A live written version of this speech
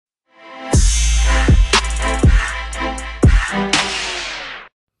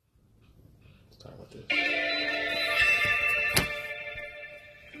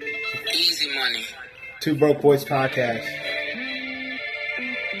Two Broke Boys podcast.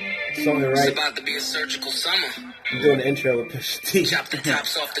 Something right. It's about to be a surgical summer. I'm doing the intro with Pusha T. Chop the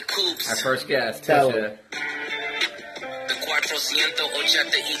tops off the coops. Our first guest, Tell Pusha. him. The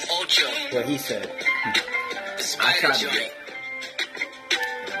 488. What he said. The I spider tried to joint. get.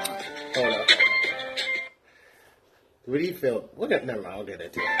 Hold on. What do you feel? Never mind, I'll get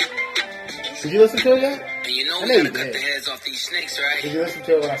into it. Did you listen to it yet? And you know I we know gotta you cut did. the heads off these snakes, Did right? you listen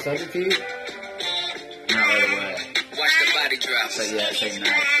to it when I sent it to you? Not right away. Watch the body drop. But yeah, say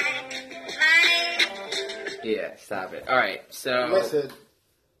nice. Yeah, stop it. Alright, so. Listen,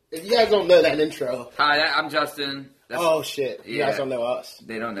 if you guys don't know that intro, Hi, I'm Justin. That's, oh shit, you guys yeah. don't know us.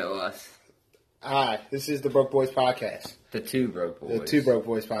 They don't know us. Hi, this is the Broke Boys podcast. The Two Broke Boys. The Two Broke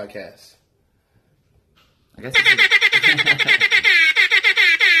Boys podcast. I guess it's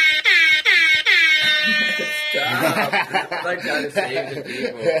Stop. I'm like trying to save the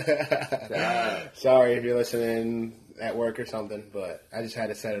people. Stop. Sorry if you're listening at work or something, but I just had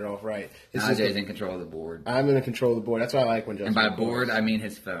to set it off right. This is Najee in control of the board. I'm in control of the board. That's why I like when Justin. And by board, I mean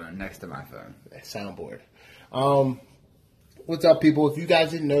his phone, next to my phone. Soundboard. What's up, people? If you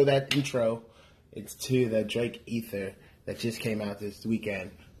guys didn't know that intro, it's to the Drake Ether that just came out this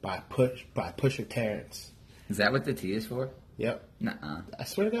weekend by Pusha Terrence. Is that what the T is for? Yep, Nuh-uh. I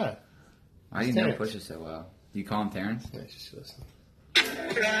swear to God. Why do you know Terrence. Pusha so well? Do you call him Terrence? Let's just listen.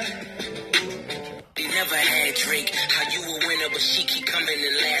 They never had Drake. How you a winner, but she keep coming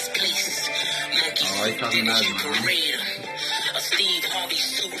in last places. Monkey Oh, he's suit, talking then about you his mom. parade her. A Steve Harvey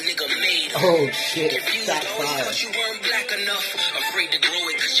suit, nigga made her. Oh shit! If you Shots always fired. thought you weren't black enough, afraid to grow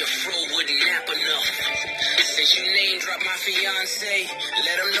it cause your fro wouldn't nap enough. Since you name drop my fiance,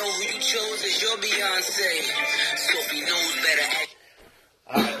 let them know who you chose as your Beyonce. Sophie knows better act.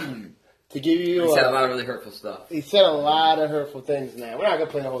 To give you, He said a lot of really hurtful stuff. he said a lot of hurtful things. Now we're not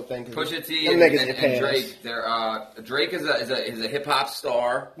gonna play the whole thing. Pusha T them and, niggas and, get paid and us. Drake. Drake is a hip hop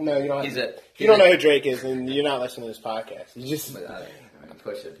star. No, you don't. He's Have a. if you don't know who Drake is, then you're not listening to this podcast. You just But I mean,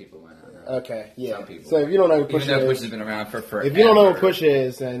 Pusha, people might not know. okay, yeah. Some people. So if you don't know who Even though Pusha Pusha's is, been around for forever. if you don't know who Pusha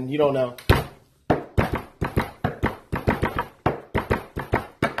is, then you don't know.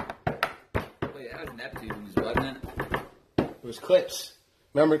 Wait, that was Neptune's, wasn't it? It was Clips.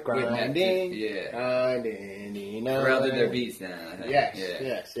 Remember With grinding, Neptune, yeah. grinding, you know. Pharrell did their beats now. I think. Yes,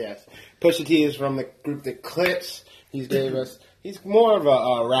 Yeah. yes. Pusha T is from the group The Clips. He's more of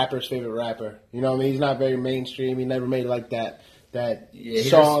a rapper's favorite rapper. You know what I mean? He's not very mainstream. He never made like that Yeah,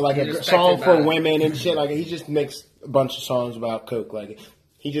 song, like he's a respected song by- for women and shit. Like he just makes a bunch of songs about coke. Like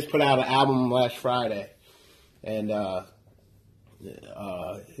he just put out an album last Friday, and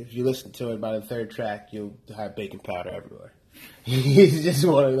if you listen to it by the third track, you'll have baking powder everywhere. He's just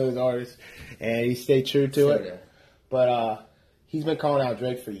one of those artists, and he stayed true to it. Soda. But he's been calling out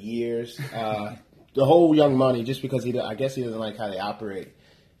Drake for years. The whole Young Money, just because I guess he doesn't like how they operate.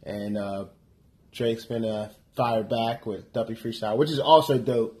 And Drake's been fired back with Duppy Freestyle, which is also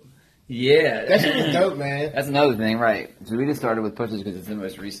dope. Yeah. That's really dope, man. That's another thing, right? So we just started with Pusha's because it's the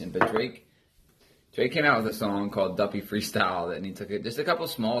most recent, but Drake came out with a song called Duppy Freestyle, and he took just a couple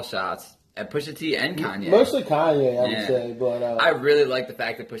small shots at Pusha T and Kanye. Mostly Kanye, I would Yeah. say, but I really like the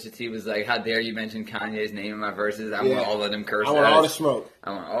fact that Pusha T was like, "How dare you mention Kanye's name in my verses? I Yeah. want all of them curse." I want all the smoke.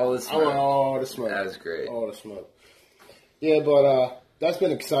 I want all the I smoke. want all the smoke. That was great. All the smoke. Yeah, but that's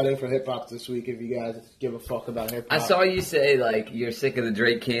been exciting for hip hop this week. If you guys give a fuck about hip I hop, saw you say like you're sick of the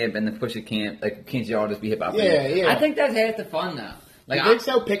Drake camp and the Pusha camp. Like, can't you all just be hip hop? Yeah, yeah. I think that's half the fun now. Like, You think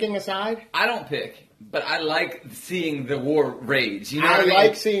so? Picking a side. I don't pick, but I like seeing the war rage. You know I what I mean?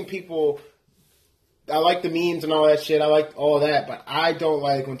 like seeing people. I like the memes and all that shit. I like all that, but I don't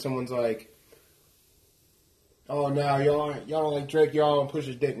like when someone's like, "Oh, now y'all don't like Drake. Y'all don't push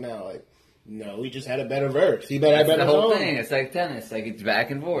his dick now." Like, no, he just had a better verse. He better have That's better the whole song. thing. It's like tennis. Like, it's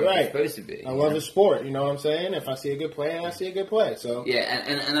back and forth. Right. It's supposed to be. I love the sport. You know what I'm saying? If I see a good play, I see a good play. So Yeah,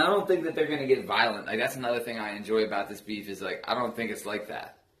 and I don't think that they're going to get violent. Like, that's another thing I enjoy about this beef is, like, I don't think it's like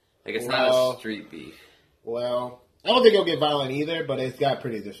that. Like, it's not Well- a street beef. well, I don't think it'll get violent either, but it's got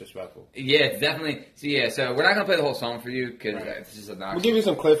pretty disrespectful. Yeah, it's definitely. So we're not going to play the whole song for you because it's just We'll obnoxious. give you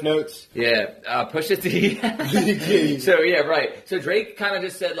some cliff notes. Yeah, Pusha T. So, yeah, right. So Drake kind of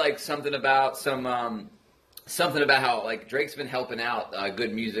just said, like, something about something about how, like, Drake's been helping out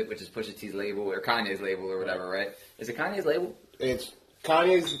Good Music, which is Pusha T's label, or Kanye's label, or whatever, right? Is it Kanye's label? It's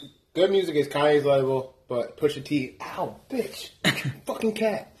Kanye's Good Music is Kanye's label, but Pusha T. Ow, bitch, fucking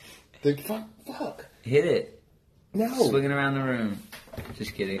cat. The fuck. Hit it. No. Swinging around the room.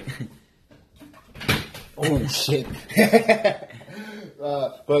 Just kidding. Holy shit.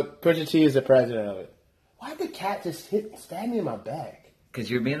 But Pusha T is the president of it. Why did the cat just stab me in my back? Because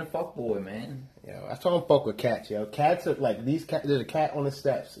you're being a fuckboy, man. Yo, I don't fuck with cats, yo. Cats are like these cats. There's a cat on the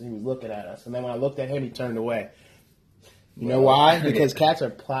steps, and he was looking at us. And then when I looked at him, he turned away. You know why? Because cats are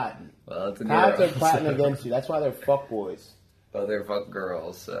plotting. Well, it's a cats girl, are plotting so. against you. That's why they're fuckboys. Well, they're fuck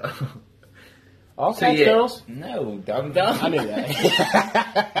girls, so. All cats girls? No, dumb. I knew that.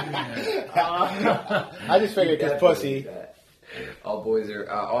 I just figured because pussy.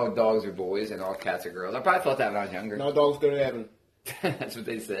 All dogs are boys, and all cats are girls. I probably thought that when I was younger. No dogs go to heaven. That's what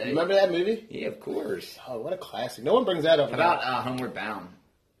they say. Remember that movie? Yeah, of course. Oh, what a classic. No one brings that up. How about Homeward Bound?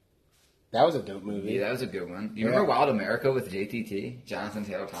 That was a dope movie. Yeah, that was a good one. You remember Wild America with JTT? Jonathan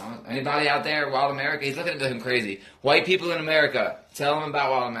Taylor Thomas? Anybody out there, Wild America? He's looking at him crazy. White people in America. Tell them about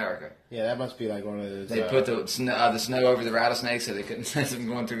Wild America. Yeah, that must be like one of those. They put the snow over the rattlesnakes so they couldn't sense them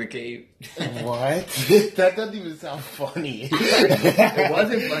going through the cave. What? That doesn't even sound funny. It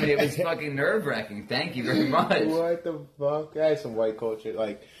wasn't funny. It was fucking nerve-wracking. Thank you very much. What the fuck? That's some white culture.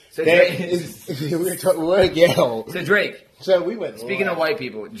 Like, so So Drake. So we went. Speaking of white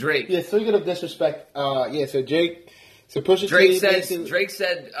people, Drake. Yeah. Speaking of disrespect. So Drake. So Pusha Drake T.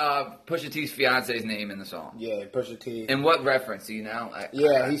 said Pusha T's fiance's name in the song. Yeah, Pusha T. In what reference? Do you know?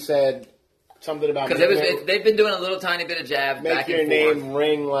 He said something about because they've been doing a little tiny bit of jab. Make back your and name forth.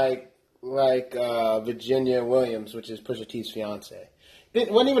 ring like Virginia Williams, which is Pusha T's fiance. It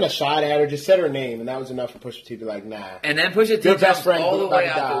wasn't even a shot at her; just said her name, and that was enough for Pusha T to be like, "Nah." And then Pusha T jumps all the way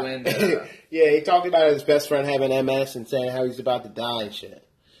out the window. Yeah, he talked about his best friend having MS and saying how he's about to die and shit.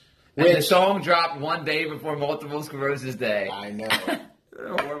 And the song dropped one day before Multiple Sclerosis Day. I know. A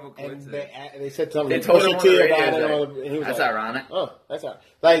horrible coincidence. And they said something. They told him Pusha T about it, and he was that's like, ironic. Oh, that's ironic.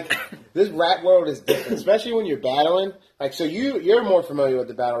 Like this rap world is different, especially when you're battling. Like, so you're more familiar with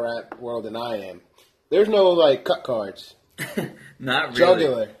the battle rap world than I am. There's no like cut cards. Not really.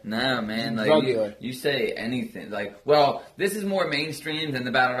 Jugular. No, man. Like you say anything. Like, well, this is more mainstream than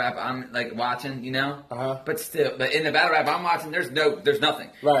the battle rap I'm like watching, you know. But still, but in the battle rap I'm watching, there's nothing.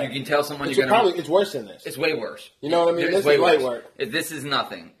 Right. You can tell someone It's you're gonna. It's worse than this. It's way worse. You know what I mean? It's This way is light worse. work. This is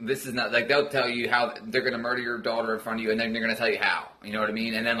nothing. This is not like they'll tell you how they're gonna murder your daughter in front of you, and then they're gonna tell you how. You know what I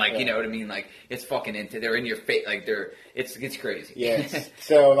mean? And then you know what I mean? Like it's fucking they're in your face. Like it's crazy. Yes.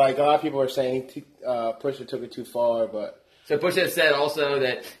 So like a lot of people are saying Pusha took it too far, but. So Pusha said also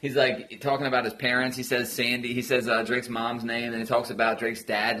that he's like talking about his parents. He says Sandy. He says Drake's mom's name, and he talks about Drake's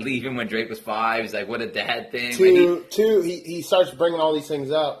dad leaving when Drake was 5. He's like, what a dad thing. He starts bringing all these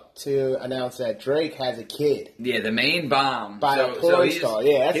things up to announce that Drake has a kid. Yeah, the main bomb By a porn star.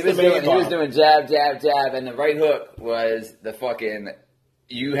 Yeah, that's the main bomb. He was doing jab, jab, jab, and the right hook was the fucking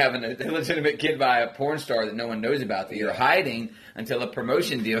you having a legitimate kid by a porn star that no one knows about that you're hiding until a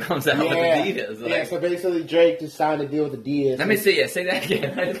promotion deal comes out with Adidas. Like, so basically Drake just signed a deal with Adidas. Let me see. Say that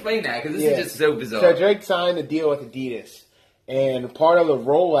again. Explain that because this is just so bizarre. So Drake signed a deal with Adidas. And part of the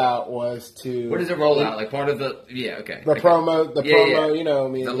rollout was to... What is a rollout? Like part of the... Yeah, okay. The promo, you know, I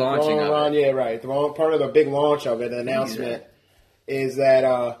mean... The launching of it. Yeah, right. Part of the big launch of it, the announcement, is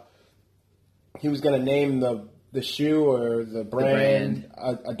that he was going to name the shoe or the brand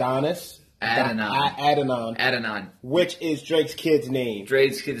Adonis. Adenon. Which is Drake's kid's name.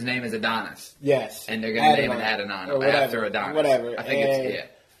 Drake's kid's name is Adonis. Yes. And they're going to name it Adenon after Adonis. Whatever. I think it's, yeah.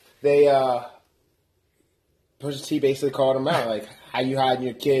 They, Pusha T basically called him out, like, how you hiding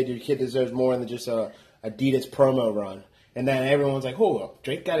your kid? Your kid deserves more than just a Adidas promo run. And then everyone's like, oh,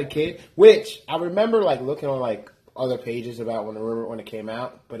 Drake got a kid? Which, I remember, like, looking on, like, other pages about when it came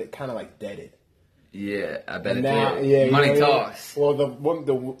out, but it kind of, like, deaded. Yeah, I bet it did. Yeah, Money talks. Well,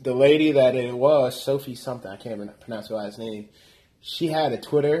 the lady that it was, Sophie something, I can't even pronounce her last name, she had a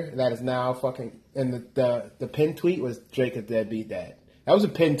Twitter that is now fucking, and the pinned tweet was Drake a deadbeat dad. That was a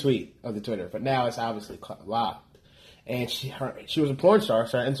pinned tweet of the Twitter, but now it's obviously locked. And she was a porn star,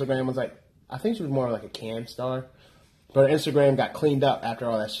 so her Instagram was like, I think she was more like a cam star. But her Instagram got cleaned up after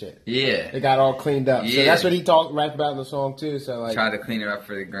all that shit. Yeah. It got all cleaned up. Yeah. So that's what he rapped about in the song, too. So like, tried to clean her up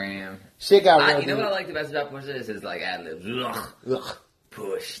for the gram. Shit got real. You know what I like the best about Pusha is his like ad-libs. Ugh.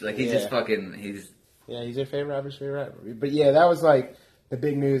 Push. Like, he's just fucking, Yeah, he's your favorite rapper. But yeah, that was like the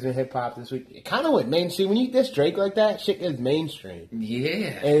big news in hip-hop this week. It kind of went mainstream. When you diss Drake like that, shit is mainstream.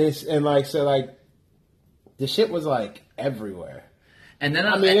 Yeah. And the shit was like everywhere. And then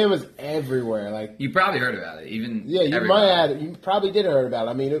it was everywhere. Like you probably heard about it, even you probably did heard about it.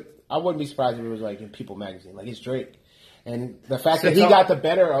 I mean, I wouldn't be surprised if it was like in People magazine. Like it's Drake, and the fact that he got the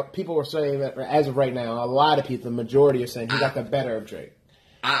better of people were saying that as of right now, a lot of people, the majority are saying he got the better of Drake.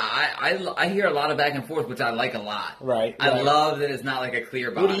 I hear a lot of back and forth, which I like a lot. Right. I love that it's not like a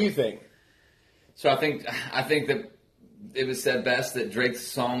clear body. What do you think? So I think that it was said best that Drake's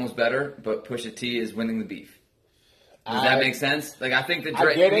song was better, but Pusha T is winning the beef. Does that make sense? Like, I think that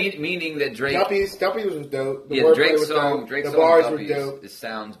I get Drake, it. meaning that Drake, Duppies was dope. The yeah, wordplay Drake's was song, dope. Drake's The song bars were Duppies, dope. it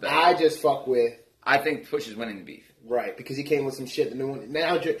sounds better. I just fuck with. I think Push is winning the beef. Right, because he came with some shit.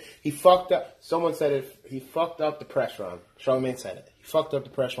 Now he fucked up. Someone said it. He fucked up the press run. Charlamagne said it. He fucked up the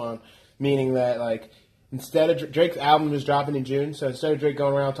press run, meaning that like instead of Drake's album is dropping in June, so instead of Drake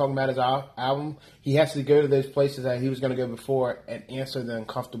going around talking about his album, he has to go to those places that he was going to go before and answer the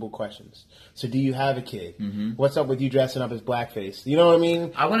uncomfortable questions. So, do you have a kid? Mm-hmm. What's up with you dressing up as blackface? You know what I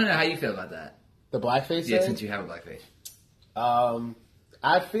mean? I want to know how you feel about that. The blackface. Yeah, thing? since you have a blackface.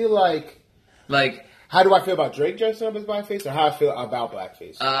 I feel like. How do I feel about Drake dressing up as blackface, or how I feel about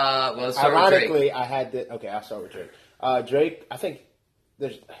blackface? Well, let's start ironically, with Drake. I had to. Okay, I'll start with Drake. Drake, I think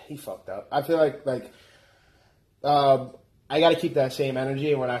he fucked up. I feel like I got to keep that same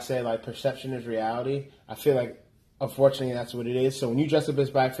energy. And when I say like perception is reality, I feel like unfortunately that's what it is. So when you dress up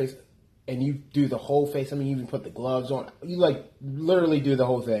as blackface and you do the whole face, I mean, you even put the gloves on. You like literally do the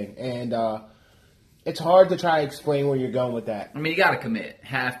whole thing, and it's hard to try to explain where you're going with that. I mean, you got to commit.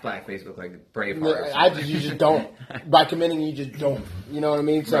 Half blackface look like Braveheart. You just don't. By committing, you just don't. You know what I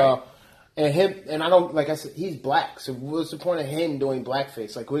mean? So, right. And him, and I don't, like I said, he's black. So what's the point of him doing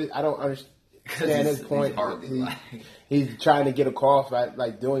blackface? Like, I don't understand his point. He's trying to get across by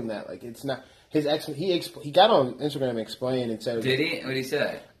like doing that. Like, it's not his he got on Instagram and explained and said, did he? What did he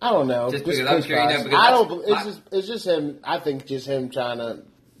say? I don't know. Just because I'm sure you know. Because I don't. It's just him. I think just him trying to.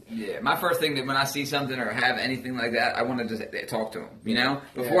 Yeah, my first thing that when I see something or have anything like that, I want to just talk to him, you know?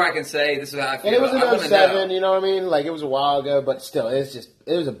 Before I can say, this is how I feel. And it was in 07, you know what I mean? Like, it was a while ago, but still, it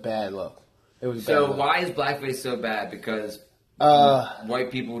was a bad look. It was a bad look. Why is blackface so bad? Because white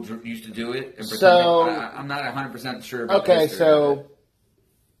people used to do it? And I'm not 100% sure about okay, so,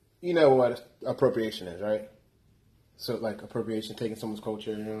 you know what appropriation is, right? So, like, appropriation, taking someone's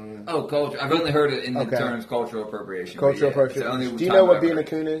culture. You know? Oh, culture. I've only heard it in the terms cultural appropriation. Cultural appropriation. Do you know what being a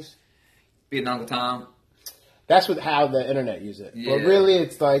coon is? Being Uncle Tom? That's how the internet use it. Yeah. But really,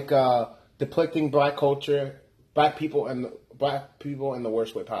 it's like depicting black culture, black people in the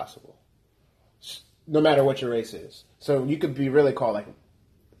worst way possible. No matter what your race is. So you could be really called, like,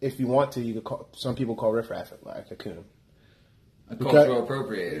 if you want to, you could call, some people call riffraff like a coon. A cultural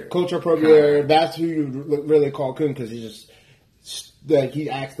appropriator. Cultural appropriator. That's who you really call coon because he's just like he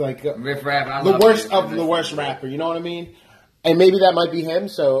acts like Riff Raff. The worst of the worst rapper. You know what I mean? And maybe that might be him.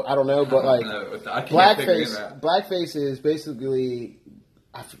 So I don't know. But blackface is basically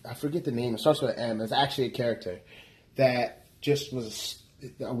I forget the name. It starts with an M. It's actually a character that just was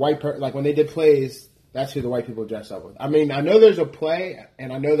a white person. Like when they did plays, that's who the white people dress up with. I mean, I know there's a play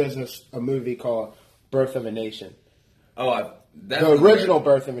and I know there's a movie called Birth of a Nation. Oh, the original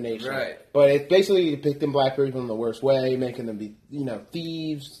Birth of a Nation. Right. But it's basically depicting black people in the worst way, making them be,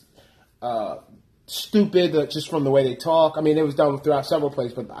 thieves, stupid, just from the way they talk. I mean, it was done throughout several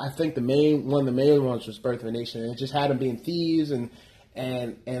places, but I think one of the main ones was Birth of a Nation. And it just had them being thieves and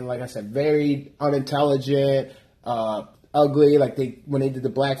like I said, very unintelligent, ugly. Like when they did the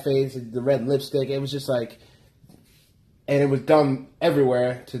blackface, the red lipstick, it was just like. And it was done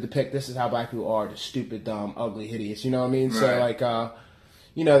everywhere to depict this is how black people are, just stupid, dumb, ugly, hideous. You know what I mean? Right. So like,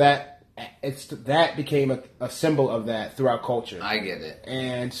 that became a symbol of that throughout culture. I get it.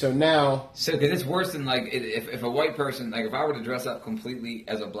 And so now, because it's worse than like if a white person, like if I were to dress up completely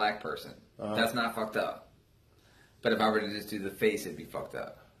as a black person, that's not fucked up. But if I were to just do the face, it'd be fucked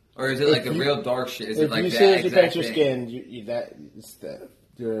up. Or is it like a real dark shit? Is it like that? If you see your skin,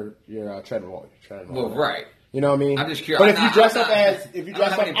 you're treading water. Well, right. You know what I mean? I'm just curious. But if you dress up, I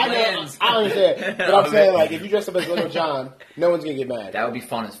understand. But I'm saying, like, if you dress up as Little John, no one's gonna get mad. That would be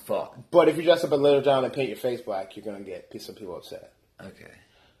fun as fuck. But if you dress up as Little John and paint your face black, you're gonna get some people upset. Okay.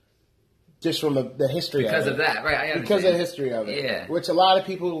 Just from the history because of it. That, right? I understand. Because of the history of it. Yeah. Which a lot of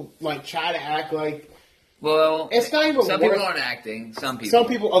people like try to act like. Well, it's not even. Some people aren't acting. Some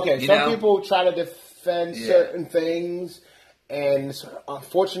people. Okay. People try to defend certain things, and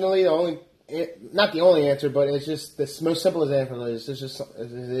unfortunately, not the only answer, but it's just the most simplest answer is it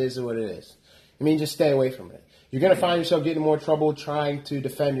is what it is. I mean, just stay away from it. You're going to find yourself getting in more trouble trying to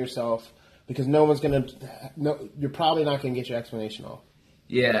defend yourself because you're probably not going to get your explanation off.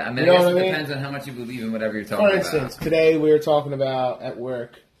 Yeah, I mean, I guess it depends on how much you believe in whatever you're talking about. For instance, today we were talking about at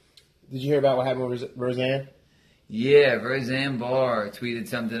work. Did you hear about what happened with Roseanne? Yeah, Roseanne Barr tweeted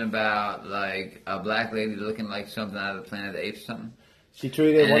something about like a black lady looking like something out of the Planet of the Apes or something. She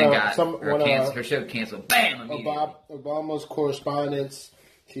tweeted her show canceled. Bam! Obama's correspondence.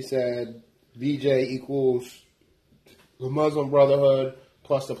 She said VJ equals the Muslim Brotherhood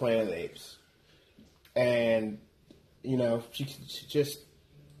plus the Planet of the Apes. And, she just,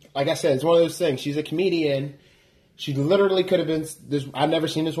 like I said, it's one of those things. She's a comedian, She literally could have been this. I've never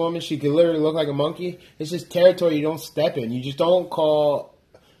seen this woman. She could literally look like a monkey. It's just territory you don't step in. You just don't call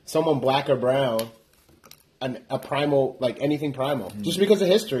someone black or brown a primal, like anything primal, just because of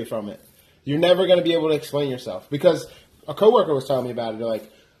history from it. You're never going to be able to explain yourself. Because a coworker was telling me about it. They're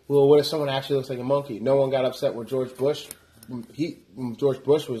like, well, what if someone actually looks like a monkey? No one got upset with George Bush. George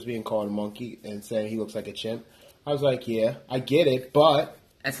Bush was being called a monkey and saying he looks like a chimp. I was like, yeah, I get it, but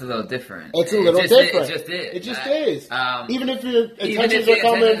it's a little different. It's a little different. It just is. It just is. Even if your intentions are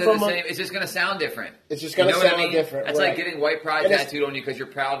coming from the same, it's just going to sound different. It's just going to sound different. That's like getting white pride tattooed on you because you're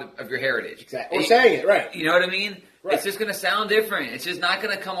proud of your heritage. Exactly. Or saying it, right. You know what I mean? Right. It's just going to sound different. It's just not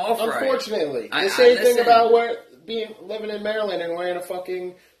going to come off right. Unfortunately. The same thing about living in Maryland and wearing a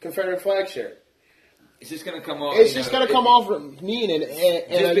fucking Confederate flag shirt. It's just going to come off. It's just going to come off mean. And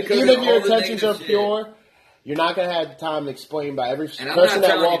even if your intentions are pure, you're not going to have time to explain by every person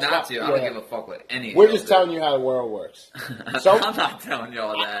that walks up. I don't give a fuck what any of We're just telling you how the world works. So, I'm not telling you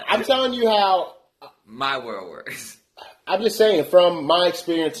all that. I'm telling you how my world works. I'm just saying, from my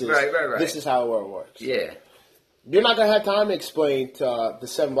experiences, right. This is how the world works. Yeah. You're not going to have time to explain to the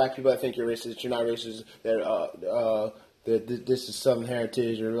 7 black people that think you're racist, that you're not racist, that this is Southern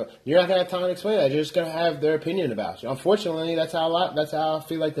heritage. You're not going to have time to explain that. You're just going to have their opinion about you. Unfortunately, that's how I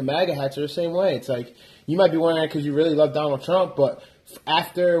feel like the MAGA hats are the same way. It's like, you might be wearing it because you really love Donald Trump, but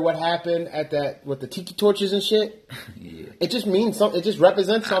after what happened with the tiki torches and shit, it just means something. It just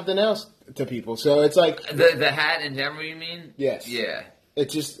represents something else to people. So it's like the hat in general. You mean? Yes. Yeah.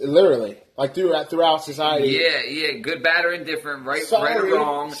 It's just literally like throughout society. Yeah. Good, bad, or indifferent. Right or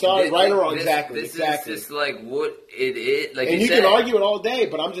wrong. Right or wrong. Exactly. This is just like what it is. Like and you can argue it all day,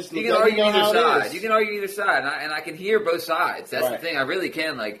 but I'm just you can argue either side. You can argue either side, and I can hear both sides. That's the thing. I really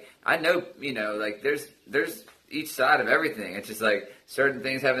can. Like I know, like there's each side of everything. It's just like certain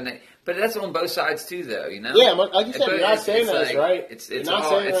things but that's on both sides too, though. Yeah, like you said, you're not saying that's right. It's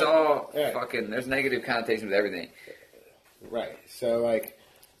all fucking. There's negative connotation with everything. Right. So, like,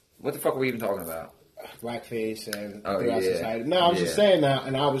 what the fuck were we even talking about? Blackface and throughout society. No, I was just saying that,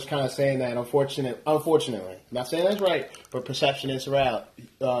 and I was kind of saying that, unfortunately, I'm not saying that's right, but perception is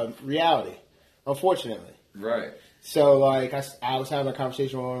reality. Unfortunately. Right. So, like, I was having a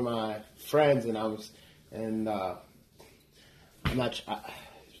conversation with one of my friends, and I'm not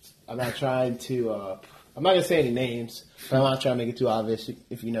trying to, I'm not going to say any names, but I'm not trying to make it too obvious.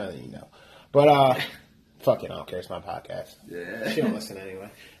 If you know, then you know. But, fuck it, I don't care. It's my podcast. Yeah. She don't listen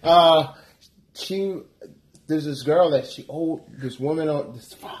anyway. There's this girl this woman,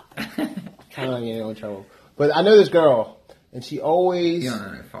 fuck. Kind of getting in trouble. But I know this girl, and she always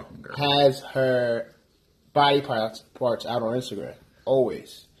has her body parts out on Instagram.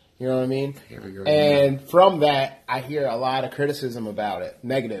 Always. You know what I mean? And from that, I hear a lot of criticism about it.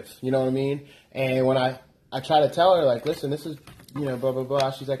 Negative. You know what I mean? And when I try to tell her, like, listen, this is, blah, blah, blah.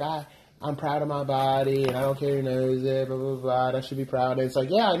 She's like, I'm proud of my body, and I don't care who knows it, blah, blah, blah. I should be proud of it. It's like,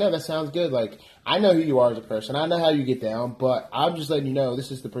 yeah, I know, that sounds good. Like, I know who you are as a person. I know how you get down, but I'm just letting you know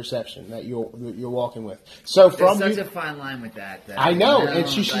this is the perception that you're walking with. So there's such a fine line with that, though. I know, and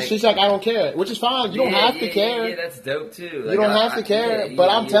she's like, I don't care, which is fine. You don't have to care. Yeah, that's dope, too. Like, you don't have to care, but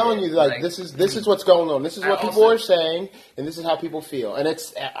I'm telling you, like, this is what's going on. This is what people are saying, and this is how people feel. And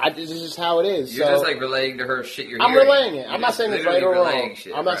this is how it is. You're just, like, relaying to her shit you're hearing. I'm relaying it. I'm not saying it's right or wrong.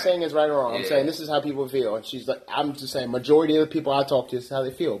 I'm not saying it's right or wrong. I'm saying this is how people feel. And she's like, I'm just saying, majority of the people I talk to, this is how they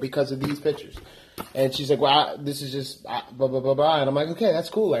feel because of these pictures. And she's like, well, this is just blah, blah, blah, blah. And I'm like, okay, that's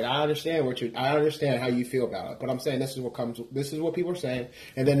cool. Like, I understand how you feel about it. But I'm saying this is what people are saying.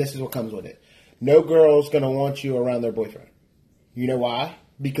 And then this is what comes with it. No girl's going to want you around their boyfriend. You know why?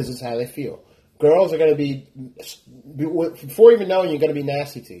 Because it's how they feel. Girls are going to be, before even knowing, you're going to be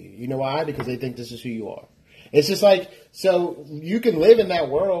nasty to you. You know why? Because they think this is who you are. It's just like, so you can live in that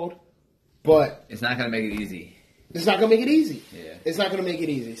world, but it's not going to make it easy. It's not going to make it easy. Yeah. It's not going to make it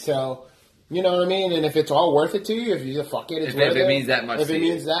easy. So, you know what I mean? And if it's all worth it to you, if you just fuck it, it's worth it. If it means that much to you. If it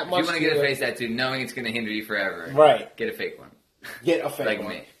means that much to you. If you want to get a face tattoo, knowing it's going to hinder you forever. Right. Get a fake one. Get a fake one.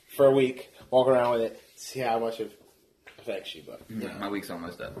 Me. For a week. Walk around with it. See how much it affects you. But yeah. My week's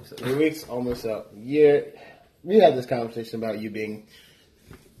almost up. So. Your week's almost up. Yeah. We had this conversation about you being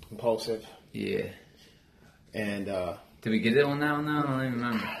compulsive. Yeah. And, did we get it on that one though? I don't even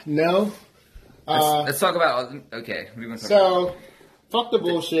remember. No. Let's talk about. Okay. What are we going to talk about? Fuck the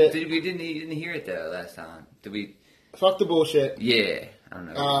bullshit. You didn't hear it though last time. Did we? Fuck the bullshit. Yeah. I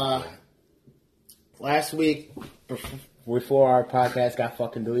don't know. Last week, before our podcast got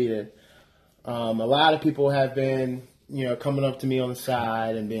fucking deleted, a lot of people have been coming up to me on the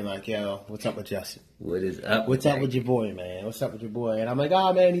side and being like, yo, what's up with Justin? What is up? What's up with your boy, man? What's up with your boy? And I'm like,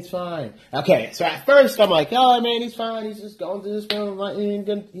 oh, man, he's fine. Okay, so at first I'm like, oh, man, he's fine. He's just going through this film.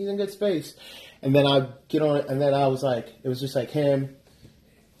 He's in good space. And then I get on, and then I was like, it was just like him.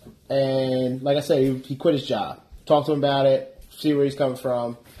 And like I said, he quit his job. Talk to him about it, see where he's coming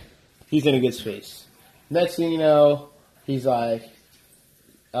from. He's in a good space. Next thing you know, he's like,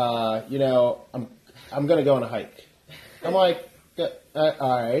 I'm going to go on a hike. I'm like, all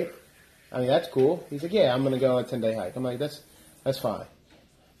right. I mean, that's cool. He's like, yeah, I'm going to go on a 10-day hike. I'm like, that's fine.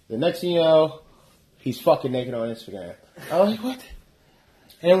 The next thing you know, he's fucking naked on Instagram. I'm like, what?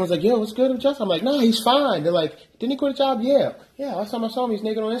 And everyone's like, yo, what's good with Justin? I'm like, no, he's fine. They're like, didn't he quit a job? Yeah. Yeah, last time I saw him, he's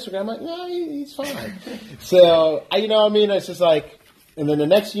naked on Instagram. I'm like, no, he's fine. So, you know what I mean? It's just like, and then the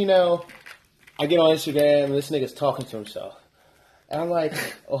next thing you know, I get on Instagram, and this nigga's talking to himself. And I'm like,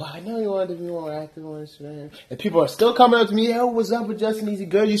 oh, I know you wanted to be more active on Instagram. And people are still coming up to me, yo, what's up with Justin? Is he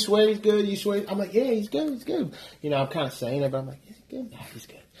good? You swear he's good? You swear? I'm like, yeah, he's good. He's good. I'm kind of saying it, but I'm like, is he good? Nah, he's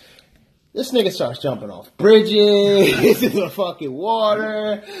good. This nigga starts jumping off bridges into the fucking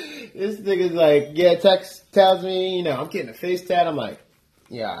water. This nigga's like, yeah, text tells me, I'm getting a face tat. I'm like,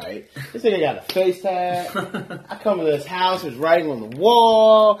 yeah, all right. This nigga got a face tat. I come to this house, there's writing on the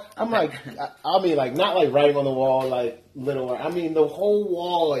wall. I'm like, I mean, like, not like writing on the wall, like little. I mean, the whole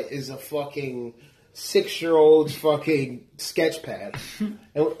wall is a fucking 6-year-old's fucking sketch pad. And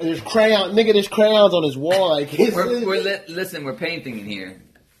there's there's crayons on his wall. Like, listen, we're painting in here.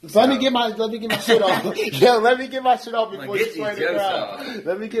 So let me get my shit off. Yeah, let me get my shit off before you explain it around.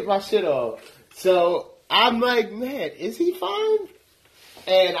 Let me get my shit off. So I'm like, man, is he fine?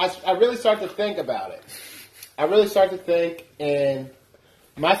 And I really start to think about it. I really start to think, and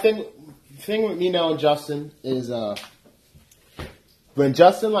my thing with me knowing Justin is when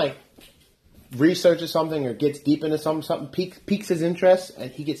Justin like researches something or gets deep into something piques his interest,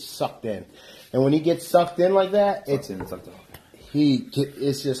 and he gets sucked in. And when he gets sucked in like that, it's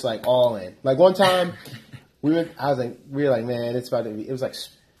just like all in. Like one time we were like, man, it's about to be. It was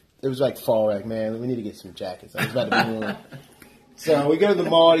like fall. Like, man, we need to get some jackets. It's about to be warm. So we go to the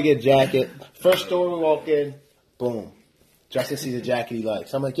mall to get a jacket. First store we walk in, boom. Justin sees a jacket he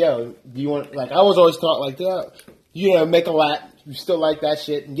likes. I'm like, yo, do you want, like, I was always taught, like, yeah, make a lap. You still like that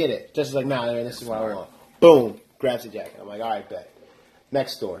shit and get it. Justin's like, nah, man, this is what I want. Boom. Grabs the jacket. I'm like, all right, bet.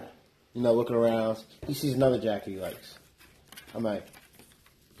 Next store. Looking around. He sees another jacket he likes. I'm like,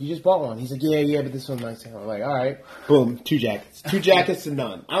 you just bought one. He's like, yeah, but this one's nice. I'm like, all right. Boom, 2 jackets. 2 jackets to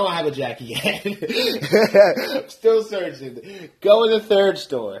none. I don't have a jacket yet. Still searching. Go in the third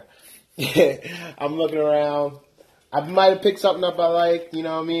store. I'm looking around. I might have picked something up I like, you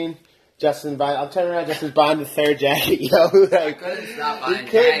know what I mean? I'm turning around, Justin's buying the third jacket, yo. Like, he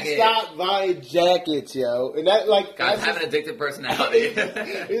couldn't stop buying jackets, yo. And that, like, guys have an addictive personality.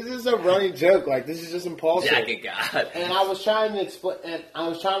 This is a running joke. Like, this is just impulsive. Jacket God. And I was trying to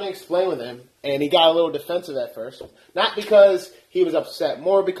explain with him, and he got a little defensive at first. Not because he was upset,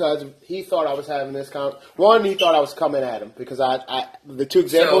 more because he thought I was having this one, he thought I was coming at him because the 2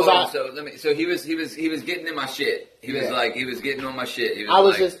 examples So he was getting in my shit. He was getting on my shit. He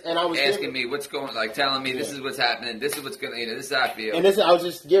was asking me what's going, like telling me this is what's happening, this is what's going, this is how I feel. And I was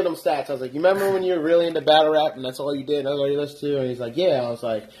just giving him stats. I was like, you remember when you were really into battle rap and that's all you did? That's all you listened to? And he's like, yeah. I was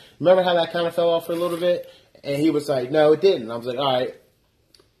like, remember how that kind of fell off for a little bit? And he was like, no, it didn't. I was like, all right.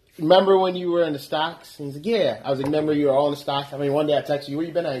 Remember when you were in the stocks? And he's like, yeah. I was like, remember you were all in the stocks? I mean, one day I texted you, where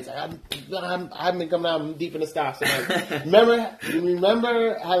you been at? He's like, I haven't been coming out. I'm deep in the stocks. I'm like,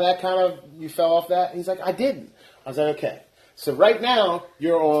 remember how that kind of, you fell off that? And he's like, I didn't. I was like, okay. So right now,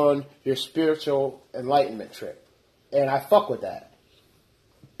 you're on your spiritual enlightenment trip. And I fuck with that.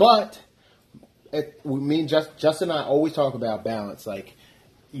 But, Justin and I always talk about balance. Like,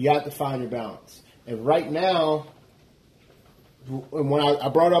 you have to find your balance. And right now, when I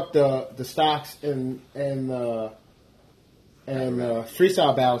brought up the stocks and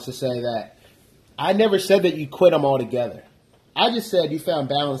freestyle balance to say that, I never said that you quit them altogether. I just said you found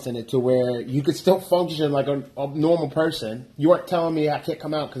balance in it to where you could still function like a normal person. You weren't telling me I can't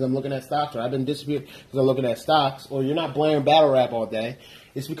come out because I'm looking at stocks, or I've been disappeared because I'm looking at stocks, or you're not blaring battle rap all day.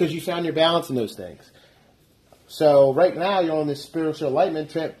 It's because you found your balance in those things. So right now you're on this spiritual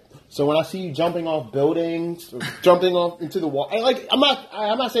enlightenment trip. So when I see you jumping off buildings, or jumping off into the water, I'm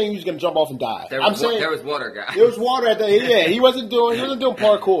not saying you're gonna jump off and die. There was water, guys. There was water at the He wasn't doing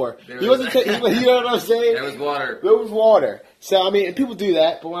parkour. You know what I'm saying? There was water. There was water. So I mean, and people do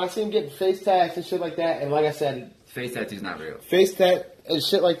that, but when I see them getting face tats and shit like that, and like I said, face tattoo's not real. Face tat and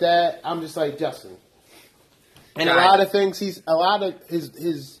shit like that, I'm just like, Justin. And a lot of things, his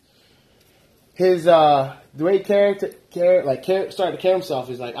the way started to carry himself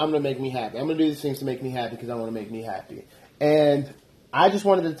is like, I'm going to make me happy. I'm going to do these things to make me happy because I want to make me happy. And I just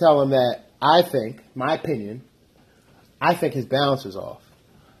wanted to tell him that I think, my opinion, I think his balance is off.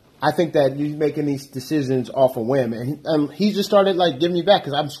 I think that he's making these decisions off a whim. And he just started like giving me back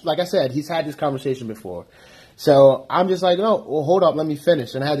because like I said, he's had this conversation before. So I'm just like, no, well, hold up, let me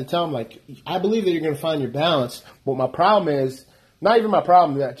finish. And I had to tell him, like, I believe that you're going to find your balance. But my problem is, not even my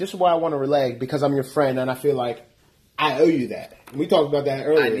problem, that just what I want to relay because I'm your friend and I feel like I owe you that. We talked about that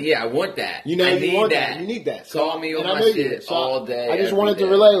earlier. I want that. You know, I you want that. You need that. So, call me on my shit all day. I just wanted to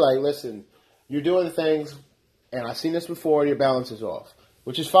relay, like, listen, you're doing things, and I've seen this before, your balance is off,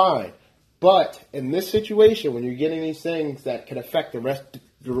 which is fine. But in this situation, when you're getting these things that can affect the rest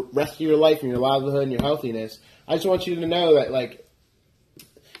of your life and your livelihood and your healthiness, I just want you to know that, like,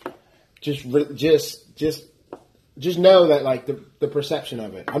 just know that, like, the perception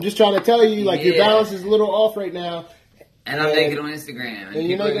of it. I'm just trying to tell you, like, your balance is a little off right now. And I'm naked on Instagram.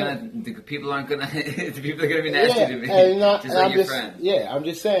 And people aren't gonna be nasty to me. Just like your friend. Yeah, I'm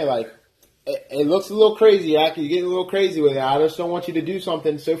just saying, like, it looks a little crazy. You're getting a little crazy with it. I just don't want you to do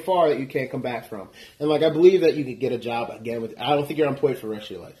something so far that you can't come back from. And, like, I believe that you could get a job again with. I don't think you're unemployed for the rest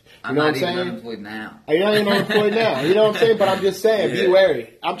of your life. I'm not even unemployed now. You're not even unemployed now. You know what I'm saying? But I'm just saying, be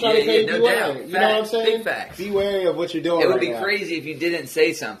wary. I'm trying to tell you, be wary. You know what I'm saying? Big facts. Be wary of what you're doing. It would be crazy if you didn't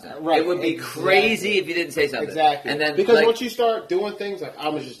say something. Right. It would be crazy if you didn't say something. Exactly. And then, because once you start doing things like,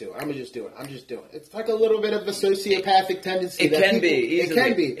 I'm just doing it. It's like a little bit of a sociopathic tendency. It can be. It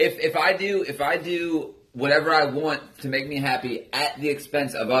can be. If I do whatever I want to make me happy at the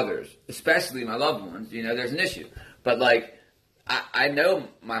expense of others, especially my loved ones, you know, there's an issue. But, like, I know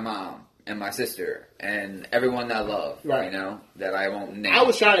my mom and my sister and everyone that I love, you know, that I won't name. I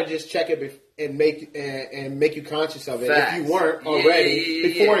was trying to just check it and make you conscious of it Facts. if you weren't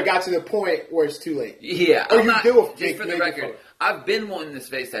already before it got to the point where it's too late. Yeah, or just for the record. I've been wanting this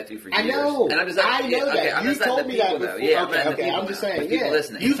face tattoo for years. I know. And I'm just like, I know that. Okay, you told me that before. Yeah, okay. I'm just saying. People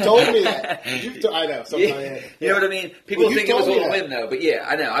listening. You told me that. I know. You know what I mean? People think it was a little whim, though. But yeah,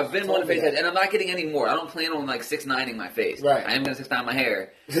 I know. I've been wanting a face tattoo, and I'm not getting any more. I don't plan on like 6ix9ing my face. Right. I am going to 6ix9ine my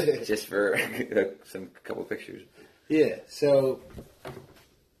hair just for some couple pictures. Yeah. So.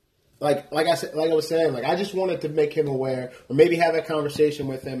 Like I was saying, like I just wanted to make him aware, or maybe have a conversation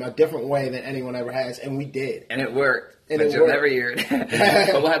with him a different way than anyone ever has, and we did, and it worked. But you'll never hear it.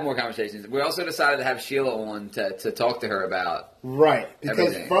 But we'll have more conversations. We also decided to have Sheila on to talk to her about because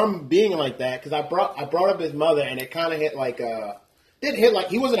everything. From being like that, because I brought up his mother, and it kind of hit like didn't hit like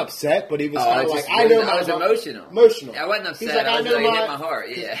he wasn't upset, but he was kind of like I was emotional. I wasn't upset. He's like, I was like, it hit my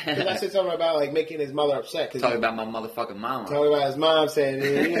heart. Yeah, because I said something about like making his mother upset. Talking about my motherfucking mama. Talking about his mom saying,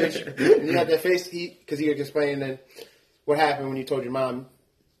 you had that face because he was explaining what happened when you told your mom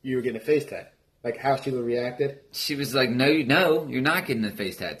you were getting a face tat. Like how Sheila reacted. She was like, "No, you're not getting a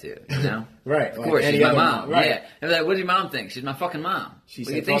face tattoo." You know, right? Of course, she's my mom. Right? Yeah. And like, what does your mom think? She's my fucking mom. She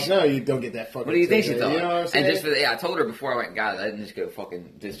said, "No, you don't get that fucking." What do you think she thought? You know what I'm saying? And just I told her before I went and got it. I didn't just go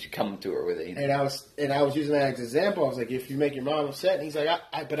just come to her with it. You know? And I was using that as an example. I was like, if you make your mom upset, and he's like,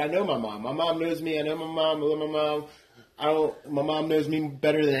 but I know my mom. My mom knows me. I know my mom. I love my mom. My mom knows me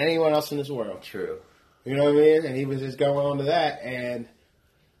better than anyone else in this world. True. You know what I mean? And he was just going on to that, and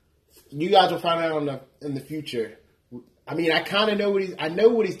you guys will find out in the future. I mean, I kind of know I know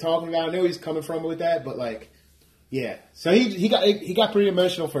what he's talking about. I know he's coming from with that, but like, yeah. So he got pretty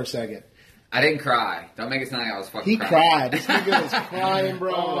emotional for a second. I didn't cry. Don't make it sound like I was fucking He crying. cried. This nigga was crying,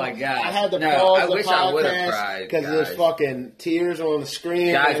 bro. Oh my god. I had to pause the wish I would have podcast cried because there's fucking tears on the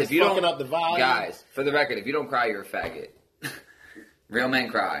screen. Guys, if you fucking don't, up the vibe. Guys, for the record, if you don't cry, you're a faggot. Real men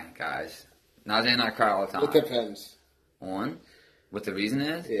cry, guys. Najee and I cry all the time. It depends. What the reason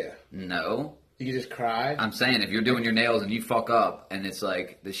is? Yeah. No. You can just cry? I'm saying if you're doing your nails and you fuck up and it's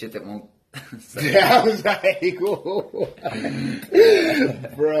like the shit that won't... I was like,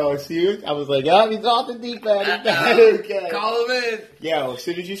 bro, see, I was like, he's off the deep end. Okay. Call him in. Yo, as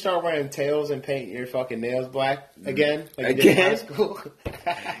soon as you start wearing tails and paint your fucking nails black again, like again? in high school.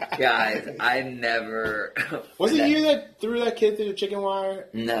 Guys, I never... Was it you that threw that kid through the chicken wire?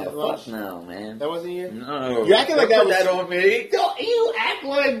 No, fuck no, man. That wasn't you? No. You acting like that was... that on me. No, you act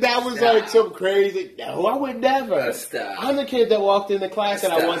like that was like some crazy... No, I would never. Stop. I'm the kid that walked into class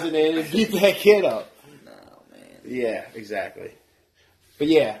and I wasn't in and beat that kid up. No, man. Yeah, exactly. But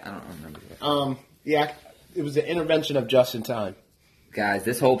yeah. I don't remember that. Yeah, it was the intervention of just in time. Guys,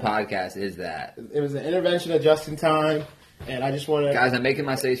 this whole podcast is that. It was the intervention of just in time, and I just want to... Guys, I'm making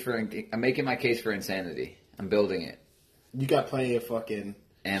my case for insanity. I'm building it. You got plenty of fucking...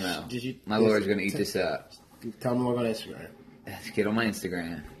 ammo. My Lord's going to eat this up. Tell me to look on Instagram. Let's get on my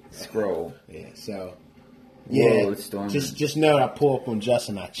Instagram. Scroll. Yeah, so. Whoa, Yeah, it's storming. just know I pull up on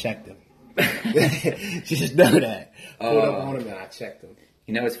Justin. I checked him. Just know that. Pulled up on him and I checked him.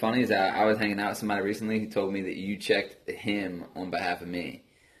 You know what's funny is that I was hanging out with somebody recently who told me that you checked him on behalf of me.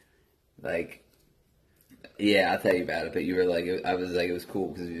 Like, yeah, I'll tell you about it. But you were like, I was like, it was cool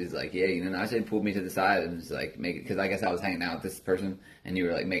because he was like, yeah, you know, Najee pulled me to the side and was like, because I guess I was hanging out with this person and you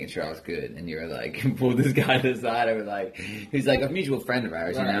were like making sure I was good, and you were like, pulled this guy to the side. I was like, he's like a mutual friend of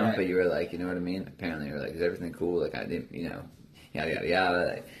ours, you know. Right. But you were like, you know what I mean? Apparently, you were like, is everything cool? Like I didn't, you know, yada yada yada.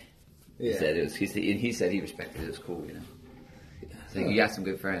 Like, he said it was. He said he respected it. It was cool, you know. So you got some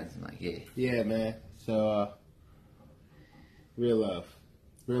good friends. I'm like, yeah. Yeah, man. So, real love.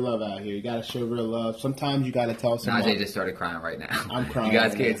 Real love out here. You gotta show real love. Sometimes you gotta tell someone. Najee just started crying right now. I'm crying. You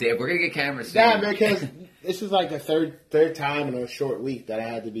guys can't see it. We're gonna get cameras soon. Yeah, man, because this is like the third time in a short week that I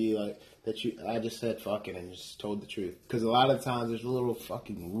had to be like, I just said fucking and just told the truth. Because a lot of times there's little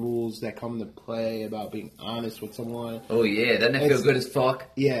fucking rules that come into play about being honest with someone. Oh, yeah. Doesn't it feel good as fuck?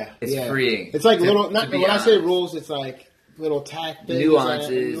 Yeah. It's freeing. It's like when I say rules, it's like little tact things.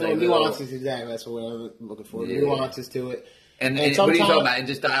 Nuances. Nuances, exactly. That's what I'm looking for. Yeah. Nuances to it. And what are you talking about? And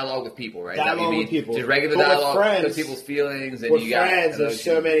just dialogue with people, right? Dialogue with people. Just regular dialogue with people's feelings. And with friends, there's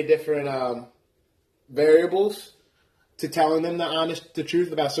so many different variables to telling them the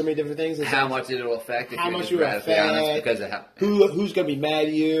truth about so many different things. It's how much it'll affect if how you're much just radically honest because of how... Who's going to be mad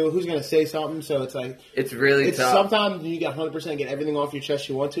at you? Who's going to say something? So it's like... It's really tough. Sometimes you get 100% get everything off your chest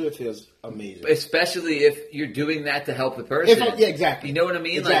you want to. It feels amazing. Especially if you're doing that to help the person. Yeah, exactly. You know what I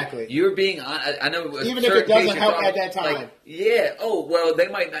mean? Exactly. Like, you're being... I know... Even if it doesn't help at that time. Like, yeah. Oh, well, they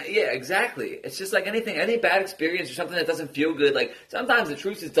might not... Yeah, exactly. It's just like anything. Any bad experience or something that doesn't feel good. Like, sometimes the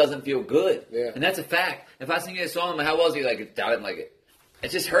truth just doesn't feel good. Yeah. And that's a fact. If I sing you a song, how was it? Like, I didn't like it.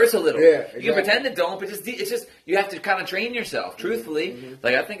 It just hurts a little. Yeah, exactly. You can pretend it don't, but it's just you have to kind of train yourself. Truthfully,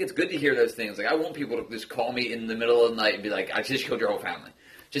 like I think it's good to hear those things. Like I want people to just call me in the middle of the night and be like, "I just killed your whole family,"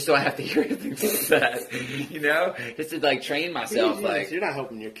 just so I have to hear things like that. You know, just to like train myself. Like you're not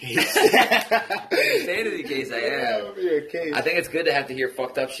helping your case. Insanity case, I am. Your case. I think it's good to have to hear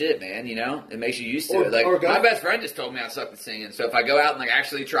fucked up shit, man. You know, it makes you used to it. Like my best friend just told me I sucked at singing. So if I go out and like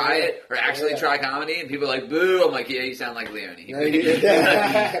actually try it or actually try comedy, and people are like boo, I'm like, yeah, you sound like Leone. Yeah,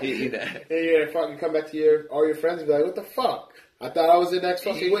 fucking come back to all your friends and be like, what the fuck? I thought I was the next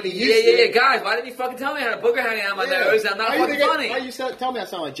fucking Whitney Houston. Yeah, guys, why didn't you fucking tell me I had a booger hanging out my nose? I'm not fucking funny. Why you tell me I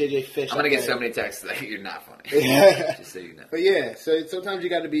sound like JJ Fish? I'm going to get so many texts that you're not funny. Just so you know. But yeah, so sometimes you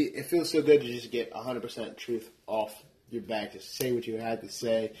got to be, it feels so good to just get 100% truth off your back. Just say what you had to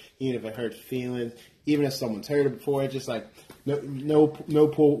say, even if it hurts feelings, even if someone's heard it before. It's just like, no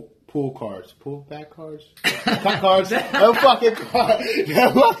pool cards. Pool back cards? Cut cards? No fucking cards.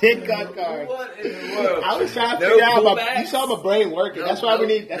 No fucking cut cards. What in the world? I was trying to figure out, you saw my brain working. That's why we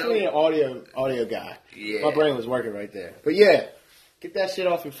need an audio guy. Yeah. My brain was working right there. But yeah, get that shit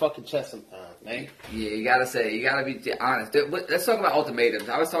off your fucking chest sometimes, man. Yeah, you gotta be honest. Let's talk about ultimatums.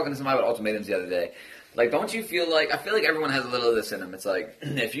 I was talking to somebody about ultimatums the other day. Like, don't you feel like, I feel like everyone has a little of this in them. It's like,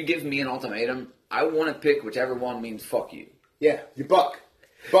 if you give me an ultimatum, I want to pick whichever one means fuck you. Yeah, you buck.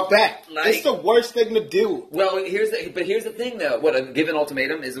 Fuck that. Like, it's the worst thing to do. Well, here's the thing though. What, give an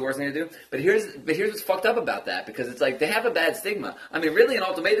ultimatum is the worst thing to do? But here's what's fucked up about that, because it's like they have a bad stigma. I mean, really an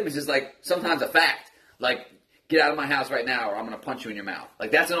ultimatum is just like sometimes a fact. Like, get out of my house right now or I'm going to punch you in your mouth. Like,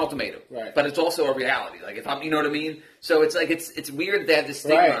 that's an ultimatum. Right. But it's also a reality. Like, if I'm, you know what I mean? So it's like, it's weird to have this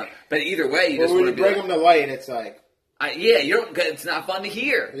stigma. Right. But either way, you just want to bring them to light, it's like, you don't. It's not fun to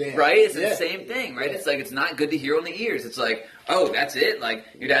hear, right? It's the same thing, right? It's like it's not good to hear on the ears. It's like, oh, that's it. Like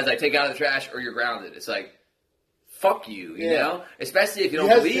your dad's like, take out of the trash or you're grounded. It's like, fuck you, you know. Especially if you don't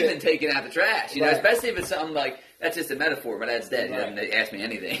believe in taking out the trash, you know. Especially if it's something like that's just a metaphor. My dad's dead. He doesn't ask me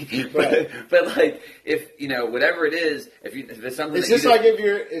anything. but like if you know whatever it is, if it's something, it's just like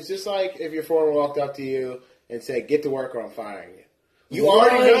if your foreman walked up to you and said, "Get to work or I'm firing you." You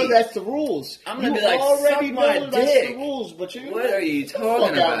already know that's the rules. I'm gonna be like, suck my dick. That's the rules, but what are you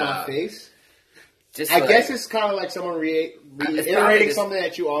talking about? Out my face. I guess it's kind of like someone reiterating something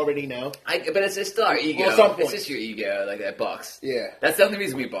that you already know. But it's still our ego. Well, it's just your ego, like that bucks. Yeah, that's the only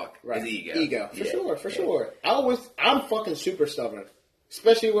reason we buck. Right, is ego. Ego, for sure. I'm fucking super stubborn,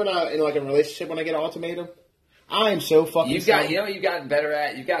 especially when in like a relationship when I get an ultimatum. I am so fucking. You've gotten better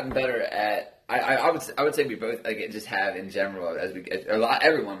at. I would say we both like just have in general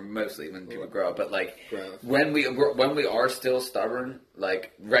everyone mostly when people grow up, but like when we are still stubborn,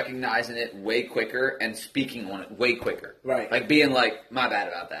 like recognizing it way quicker and speaking on it way quicker, right? Like being like, my bad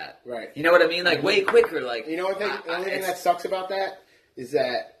about that, right? You know what I mean? Like way quicker. Like you know what? The only thing that sucks about that is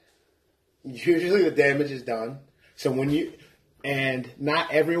that usually the damage is done. So when and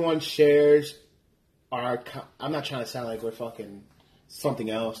not everyone shares our. I'm not trying to sound like we're fucking something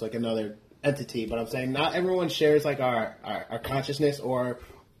else, like another entity, but I'm saying not everyone shares like our consciousness or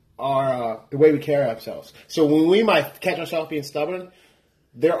our the way we carry ourselves. So when we might catch ourselves being stubborn,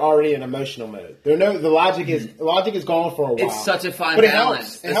 they're already in emotional mode. The logic is gone for a while. It's such a fine but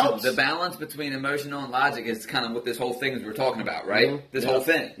balance. It helps. The balance between emotional and logic is kind of what this whole thing is we're talking about, right? Mm-hmm. This whole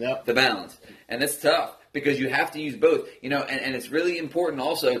thing, the balance, and it's tough. Because you have to use both, and it's really important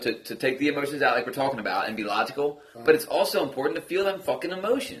also to take the emotions out like we're talking about and be logical, but it's also important to feel them fucking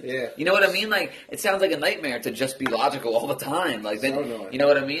emotions. Yeah. You know what I mean? Like, it sounds like a nightmare to just be logical all the time. Like, then, you know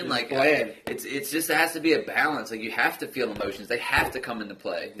what I mean? Like, it's just, it has to be a balance. Like, you have to feel emotions. They have to come into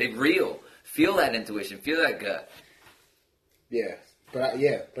play. They're real. Feel that intuition. Feel that gut. Yeah.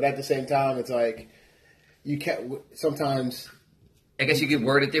 But at the same time, it's like, you can't, sometimes... I guess you could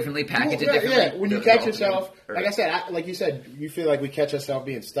word it differently, package it differently. Yeah, when you catch yourself, like I said, like you said, you feel like we catch ourselves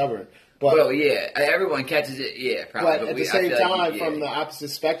being stubborn. But, well, yeah, everyone catches it, probably. But at the same time, from the opposite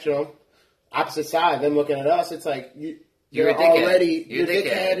spectrum, opposite side, them looking at us, it's like, you're a dickhead. You're a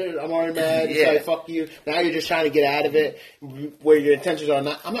dickhead. I'm already mad. It's like, fuck you. Now you're just trying to get out of it where your intentions are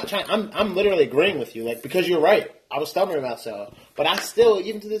not. I'm not trying. I'm literally agreeing with you, like, because you're right. I was stubborn about myself, but I still,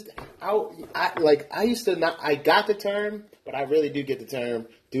 even to this, I used to not. I got the term, but I really do get the term.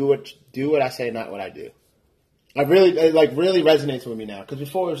 Do what I say, not what I do. I really, it really resonates with me now. Because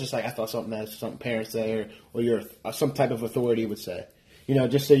before it was just like I thought something parents say or your some type of authority would say,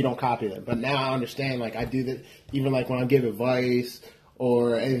 just so you don't copy them. But now I understand. Like I do that, even like when I give advice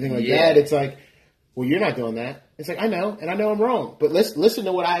or anything like that. It's like, well, you're not doing that. It's like I know, and I know I'm wrong. But listen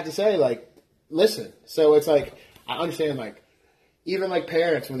to what I have to say. Like, listen. So it's like. I understand, like, even like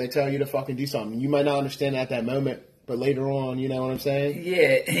parents when they tell you to fucking do something, you might not understand at that moment, but later on, you know what I'm saying?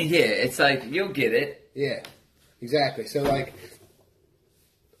 Yeah, it's like, you'll get it. Yeah, exactly. So, like,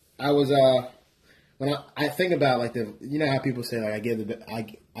 I was, when I think about, like, how people say, like, I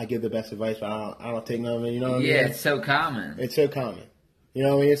give the best advice, but I don't take none of it, you know what I mean? Yeah, it's so common. It's so common. You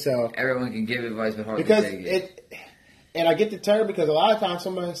know what I mean? So everyone can give advice, but hardly take it. And I get the term because a lot of times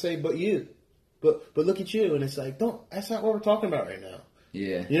somebody will say, but you. But look at you, and it's like, that's not what we're talking about right now.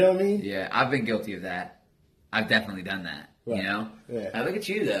 Yeah. You know what I mean? Yeah, I've been guilty of that. I've definitely done that, right. Yeah. I look at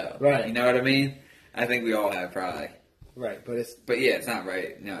you, though. Right. You know what I mean? I think we all have, probably. Right, but yeah, it's not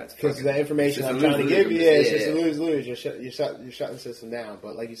right. No, it's because the information I'm trying to give you, it's just a lose-lose. You're shutting the system down,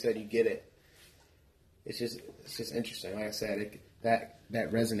 but like you said, you get it. It's just interesting. Like I said, that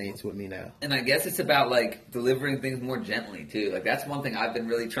resonates with me now. And I guess it's about, like, delivering things more gently, too. Like, that's one thing I've been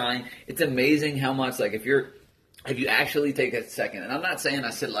really trying. It's amazing how much, like, if you actually take a second, and I'm not saying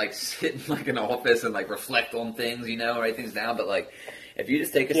I sit in, like, an office and, like, reflect on things, write things down, but, like, if you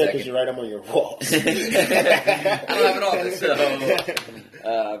just take a second. Yeah, because you write them on your walls. I don't have an office, so.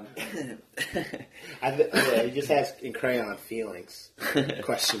 He just has in crayon feelings.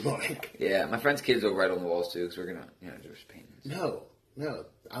 Question mark. Yeah, my friend's kids will write on the walls, too, because we're going to, just paint. No,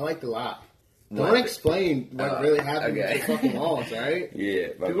 I like the lot. Don't explain what really happened to the fucking walls, all right? Yeah.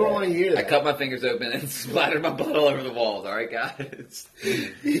 People don't want to hear that. I cut my fingers open and splattered my blood all over the walls, all right, guys?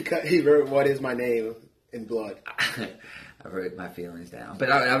 He wrote, "What is my name?" in blood. I wrote my feelings down.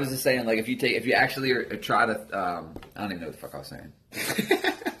 But I was just saying, like, if you actually try to, I don't even know what the fuck I was saying.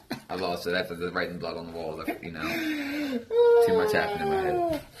 I lost it after the writing blood on the walls, too much happened in my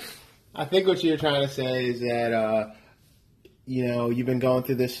head. I think what you're trying to say is that, you've been going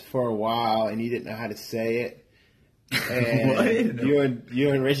through this for a while and you didn't know how to say it. And you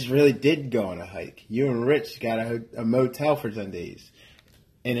and Rich really did go on a hike. You and Rich got a motel for 10 days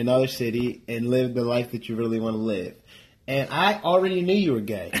in another city and lived the life that you really want to live. And I already knew you were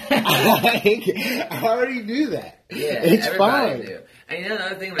gay. I already knew that. Yeah, it's fine. Knew. And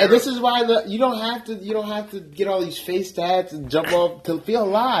another thing, and this is why you don't have to get all these face tats and jump off to feel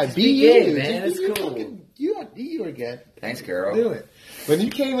alive. Be gay, you, man. It's cool. You were gay. Thanks, girl. Do it. When you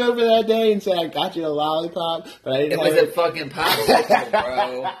came over that day and said, I got you a lollipop, but I didn't have it. It was a fucking popsicle,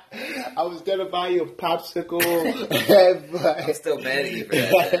 bro. I was going to buy you a popsicle. I'm still mad at you for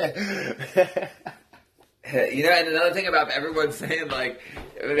that. And another thing about everyone saying, like,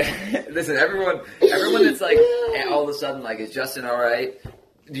 listen, everyone that's like, all of a sudden, like, is Justin all right?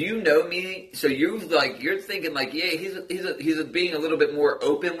 Do you know me? So you're thinking like, yeah, he's being a little bit more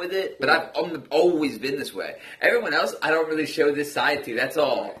open with it, but I've always been this way. Everyone else, I don't really show this side to. That's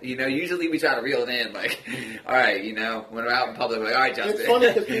all. Usually we try to reel it in, like, all right, when we're out in public, we're like, all right, Justin. It's funny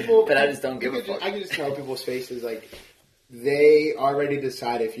because people, but I just don't give a fuck. I can just tell people's faces, like, they already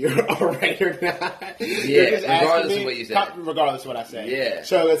decide if you're alright or not. Yeah, regardless of what you say. Regardless of what I say. Yeah.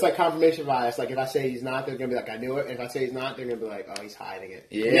 So it's like confirmation bias. Like if I say he's not, they're gonna be like, I knew it. If I say he's not, they're gonna be like, oh, he's hiding it.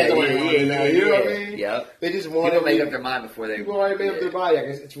 Yeah. You know what I mean? Yep. They just want people make up their mind before they. People already made up their mind. Like,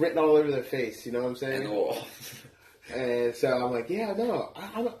 it's written all over their face. You know what I'm saying? And all. And so I'm like, yeah, no,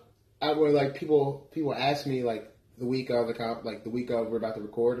 I where like people ask me like the week of we're about to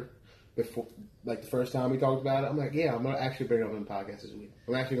record before like the first time we talked about it. I'm like, yeah, I'm gonna actually bring it up in the podcast this week.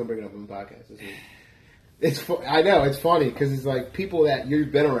 I'm actually gonna bring it up in the podcast this week. I know it's funny because it's like people that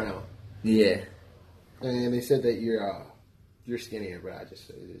you've been around. Yeah. And they said that you're skinnier, but I just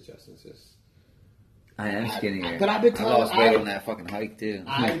said Justin's just. I am skinnier. But I've been telling. I lost weight on that fucking hike too.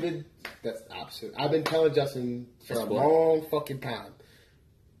 That's the opposite. I've been telling Justin for a long fucking time.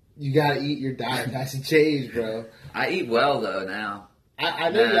 You gotta eat your diet. Has to change, bro. I eat well though now. I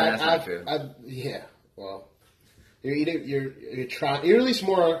know that. That's not true. Yeah. Well, you're eating. You're trying. You're at least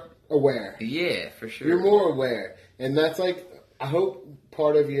more aware. Yeah, for sure. You're more aware, and that's like. I hope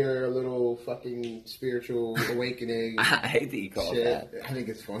part of your little fucking spiritual awakening. I hate that you call it that. I think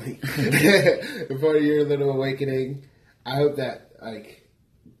it's funny. Part of your little awakening. I hope that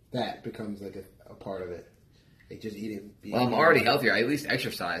that becomes like a part of it. Like just eating. Well, I'm already healthier. I at least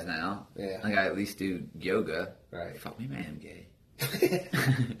exercise now. Yeah. Like I at least do yoga. Right. Fuck, maybe I am gay.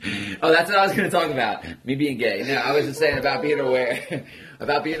 Oh, that's what I was going to talk about. Me being gay. No, I was just saying about being aware,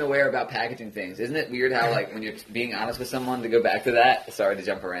 about packaging things. Isn't it weird how like when you're being honest with someone to go back to that? Sorry to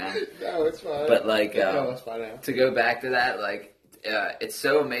jump around. No, it's fine. But like no, it's fine now. To go back to that, like it's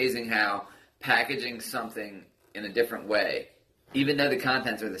so amazing how packaging something in a different way, even though the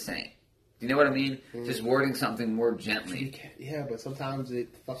contents are the same. Do you know what I mean? Mm-hmm. Just wording something more gently. Yeah, but sometimes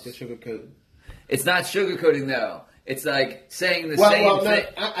it fucks the sugarcoat. It's not sugarcoating though. It's like saying the same thing.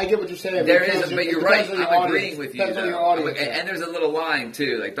 No, I get what you're saying. There is, but you're right. I'm agreeing with you. Audience, and there's a little line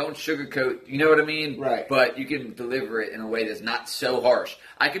too. Like, don't sugarcoat. You know what I mean? Right. But you can deliver it in a way that's not so harsh.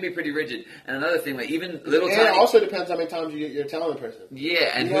 I can be pretty rigid. And another thing, like even little. And it also depends how many times you're telling the person.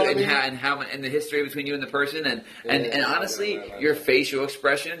 Yeah, and how and the history between you and the person, and honestly, your facial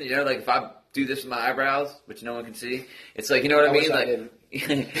expression. You know, like if I do this with my eyebrows, which no one can see, it's like, you know what I mean, like. You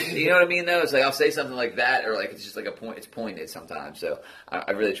know what I mean, though? It's like I'll say something like that, or like it's just like a point. It's pointed sometimes, so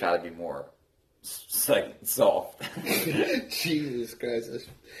I really try to be more like soft. Jesus Christ, that's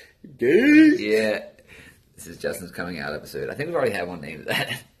good. Yeah, this is Justin's coming out episode. I think we've already had one named that.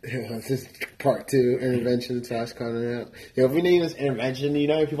 Yeah, this is part 2, intervention / coming out. Yeah, if we name this intervention, you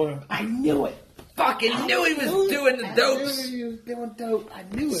know, people are. I knew it. Fucking knew he was doing the dopes. He was doing dope. I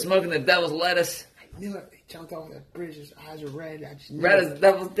knew it. Smoking the devil's lettuce. I knew it. He jumped off that bridge. His eyes are red. I just knew red it. as the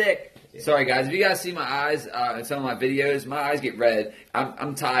devil's dick. Yeah. Sorry, guys. If you guys see my eyes in some of my videos, my eyes get red.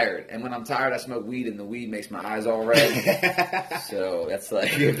 I'm tired, and when I'm tired, I smoke weed, and the weed makes my eyes all red. So that's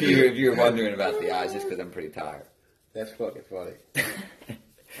like if you're wondering about the eyes, just because I'm pretty tired. That's fucking funny.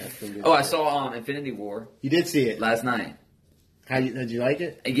 I saw Infinity War. You did see it last night. Did you like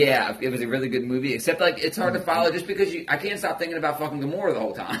it? Yeah, it was a really good movie. Except, like, it's hard to follow just because I can't stop thinking about fucking Gamora the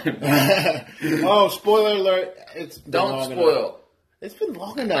whole time. Oh, spoiler alert! Don't spoil. It's been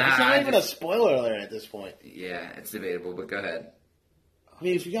long enough. It's not even a spoiler alert at this point. Yeah, it's debatable, but go ahead. I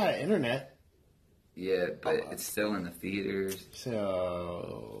mean, if you got internet. Yeah, but it's still in the theaters.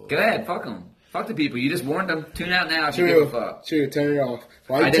 So go ahead, fuck them. Fuck the people. You just warned them. Tune out now if you give a fuck. True, turn it off.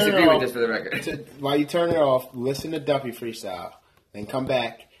 I disagree with this for the record. While you turn it off, listen to Duffy Freestyle. Then come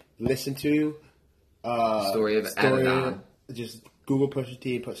back, listen to Story of Adidon. Just Google Pusha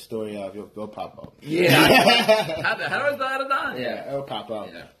T, put Story of, it'll pop up. Yeah. How is Adidon? Yeah, it'll pop up.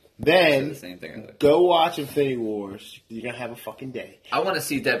 Yeah. Then, the same thing, go watch Infinity Wars. You're going to have a fucking day. I want to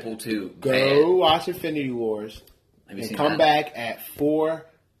see Deadpool 2. Go watch Infinity Wars. And come back at 4:44.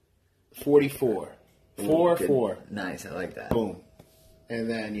 4:04. Nice, I like that. Boom. And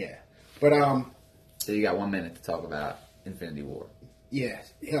then, yeah. But, so you got 1 minute to talk about Infinity War.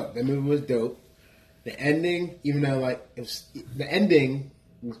 Yes. Yeah, the movie was dope. The ending, even though, like, the ending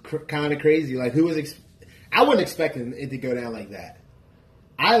was kind of crazy. Like, I wasn't expecting it to go down like that.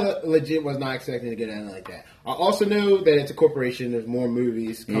 I legit was not expecting it to go down like that. I also know that it's a corporation. There's more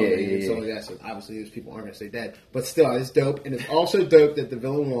movies coming and stuff like that. So obviously, those people aren't going to stay dead. But still, it's dope. And it's also dope that the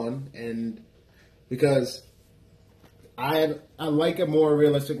villain won. And because I like a more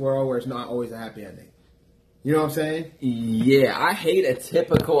realistic world where it's not always a happy ending. You know what I'm saying? Yeah, I hate a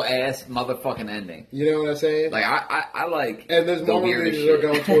typical ass motherfucking ending. You know what I'm saying? Like I like. And there's more movies that are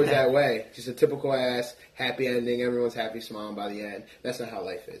going towards that way. Just a typical ass happy ending. Everyone's happy, smiling by the end. That's not how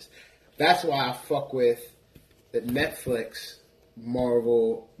life is. That's why I fuck with the Netflix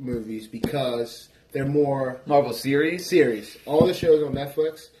Marvel movies, because they're more Marvel series. All the shows on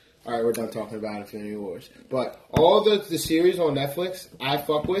Netflix. All right, we're done talking about Infinity Wars. But all the series on Netflix, I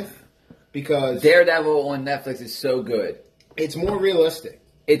fuck with because Daredevil on Netflix is so good. it's more realistic.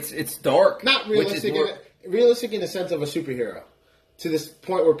 It's dark. Not realistic. Realistic in the sense of a superhero. To this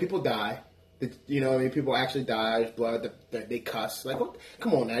point where people die. You know, I mean, people actually die. There's blood. They cuss. Like, what?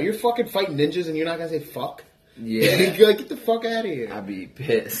 Come on now. You're fucking fighting ninjas and you're not going to say fuck? Yeah. You're like, get the fuck out of here. I'd be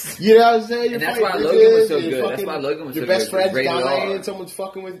pissed. You know what I'm saying? You're And that's fighting why Logan was ninjas, so you're good. That's fucking- why Logan was so your good. best friend's Rated dying R. and someone's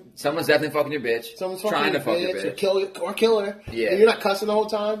fucking with... Someone's definitely fucking your bitch. Someone's fucking trying to with fuck your bitch. bitch. Or kill her. Yeah. And you're not cussing the whole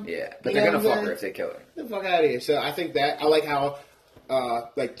time. Yeah, but You they're know gonna what I'm fuck her saying? if they kill her. Get the fuck out of here. So I think that... I like how,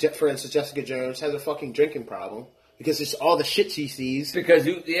 for instance, Jessica Jones has a fucking drinking problem. Because it's all the shit she sees. Because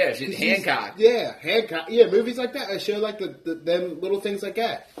she's Hancock. Yeah, Hancock. Yeah, movies like that. I show like them little things like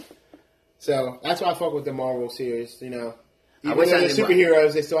that. So that's why I fuck with the Marvel series. You know, even though they're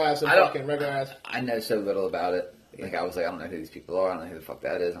superheroes, they still have some fucking regular ass. I know so little about it. Like I was like, I don't know who these people are. I don't know who the fuck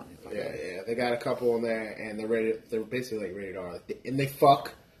that is. I don't know who the fuck that is. Yeah. They got a couple in there, and they're basically like rated R. And they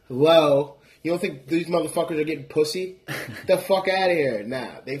fuck. Hello. You don't think these motherfuckers are getting pussy? Get the fuck out of here.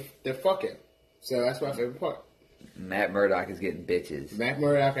 Nah, they're fucking. So that's my favorite part. Matt Murdock is getting bitches. Matt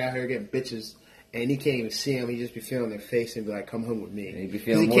Murdock out here getting bitches, and he can't even see them. He just be feeling their face and be like, "Come home with me." And he'd be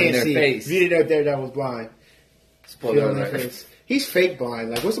feeling more in their face. If you didn't know Daredevil's blind, Spoiler feeling their alert. face. He's fake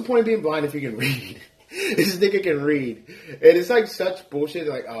blind. Like, what's the point of being blind if you can read? This nigga can read, and it's like such bullshit.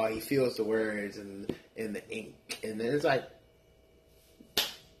 Like, oh, he feels the words and the ink, and then it's like,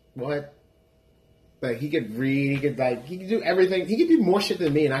 what? Like, he could read. He could do everything. He could do more shit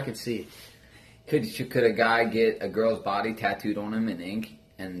than me, and I can see. Could a guy get a girl's body tattooed on him in ink,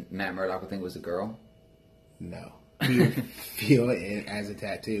 and Matt Murdock would think it was a girl? No. He would feel it as a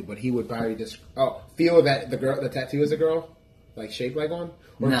tattoo, but he would probably just feel that the tattoo is a girl, like shaped like one.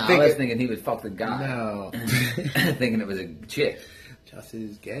 Or No, I was thinking he would fuck the guy. No, thinking it was a chick. Justin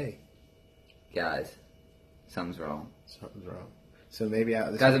is gay. Guys, something's wrong. Something's wrong. So maybe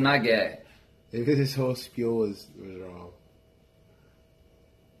Guys, I'm not gay. maybe this whole spiel was wrong.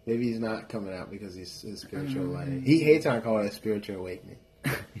 Maybe he's not coming out because he's a spiritual awakening. He hates how I call it a spiritual awakening.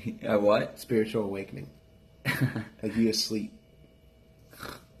 A what? Spiritual awakening. Like you asleep.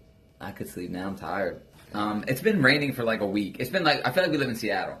 I could sleep now. I'm tired. It's been raining for like a week. It's been like I feel like we live in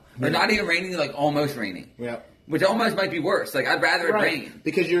Seattle. Or not even raining, like almost raining. Yep. Which almost might be worse. Like I'd rather it rain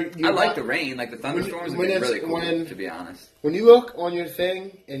because I like the rain. Like the thunderstorms have been really cool. To be honest, when you look on your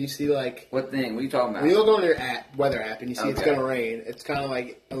thing and you see like what thing? What are you talking about? when you look on your weather app, and you see it's Okay. gonna rain, it's kind of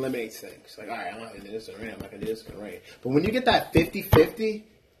like eliminates things. Like, all right, I'm not gonna do this. It's gonna rain. I'm not gonna do this. It's gonna rain. But when you get that 50-50,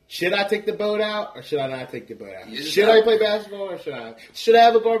 should I take the boat out or should I not take the boat out? Should I play basketball or should I? Should I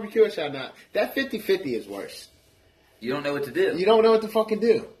have a barbecue or should I not? That 50-50 is worse. You don't know what to do. You don't know what to fucking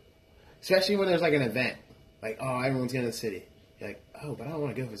do, especially when there's like an event. Like, oh, everyone's going to the city. You're like, oh, but I don't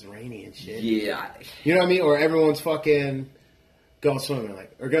want to go if it's rainy and shit. Yeah. You know what I mean? Or everyone's fucking going swimming,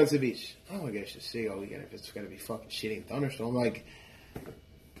 like, or going to the beach. I don't want to go to the city all weekend if it's going to be fucking shitty and thunderstorm. Like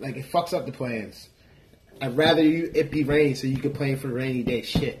it fucks up the plans. I'd rather it be rainy so you could plan for rainy day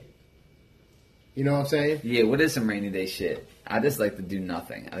shit. You know what I'm saying? Yeah. What is some rainy day shit? I just like to do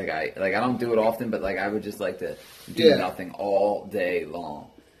nothing. I don't do it often, but like I would just like to do nothing all day long.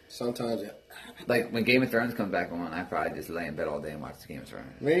 Sometimes, Like when Game of Thrones comes back on, I probably just lay in bed all day and watch the Game of Thrones.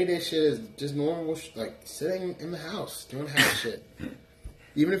 rainy day shit is just normal, like sitting in the house doing house shit.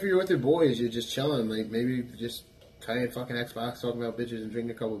 Even if you're with your boys, you're just chilling. Like maybe just playing fucking Xbox, talking about bitches, and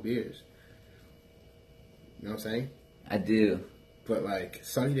drinking a couple of beers. You know what I'm saying? I do. But like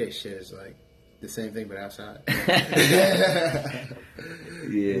sunny day shit is like the same thing but outside.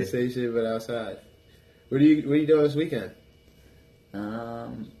 Yeah. The same shit but outside. What are you doing this weekend?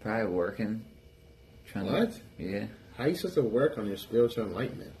 Probably working. What? Yeah. How are you supposed to work on your spiritual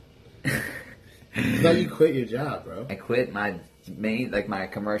enlightenment? I thought you quit your job, bro. I quit my my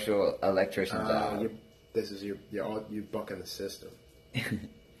commercial electrician job. You're bucking the system.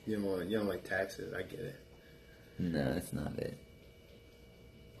 You don't like taxes. I get it. No, that's not it.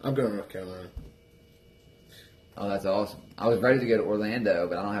 I'm going to North Carolina. Oh, that's awesome. I was ready to go to Orlando,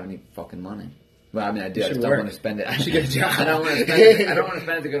 but I don't have any fucking money. Well, I mean, I do. You I should just don't work. want to spend it. You should get a job. I don't want to spend it. I don't want to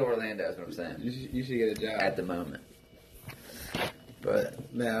spend it to go to Orlando. That's what I'm saying. You should get a job. At the moment.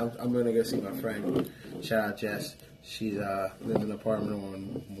 But Now I'm going to go see my friend. Shout out Jess. She's lives in an apartment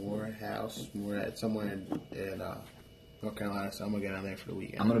on Morehouse, somewhere in North Carolina. So I'm gonna get down there for the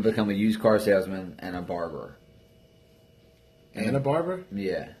weekend. I'm going to become a used car salesman and a barber. And a barber?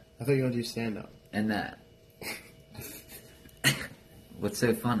 Yeah. I thought you were gonna do stand up. And that. What's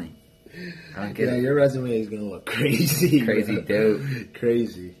so funny? I don't get Yeah, it. your resume is gonna look crazy. Crazy bro. dope.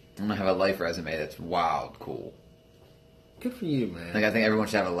 Crazy. I'm gonna have a life resume that's wild cool. Good for you, man. Like I think everyone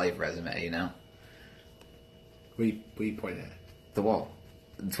should have a life resume, you know? What are you pointing at? The wall.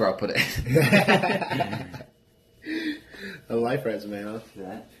 That's where I'll put it. A life resume, huh?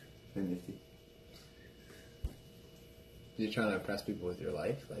 That? You're trying to impress people with your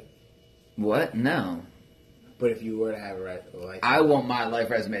life, like. What? No. But if you were to have a life, I want my life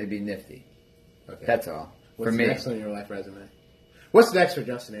resume to be nifty. Okay. That's all. What's for me. next on your life resume? What's next for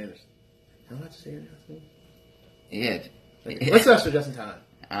Justin Anderson? How much is Anderson? Yeah. What's next for Justin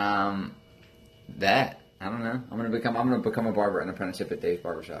Time? That. I don't know. I'm gonna become a barber, an apprenticeship at Dave's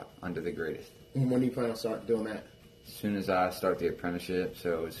Barbershop under the greatest. And when do you plan on start doing that? As soon as I start the apprenticeship,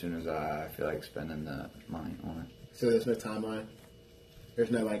 so as soon as I feel like spending the money on it. So there's no timeline?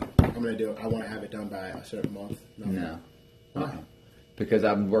 There's no like, I want to have it done by a certain month? No. Why? Because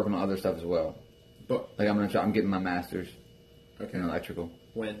I'm working on other stuff as well. But Like I'm getting my master's okay. in electrical.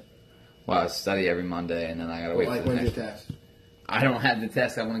 When? Well, I study every Monday, and then I gotta wait Like for the when's next. your test? I don't have the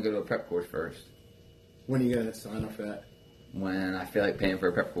test. I want to go to a prep course first. When are you gonna sign up for that? When I feel like paying for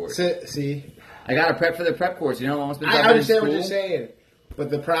a prep course. See, I gotta prep for the prep course. You know how long it's been. I understand what you're saying, but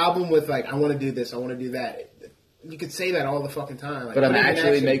the problem with like, I want to do this, I want to do that. You could say that all the fucking time. Like, But I'm put it in actually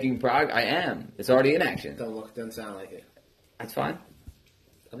action. making progress. I am. It's already in action. Doesn't sound like it. That's fine.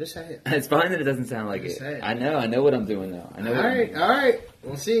 I'm just saying. It's fine that it doesn't sound like Just it. saying. I know what I'm doing though. I know. what I'm doing. All right.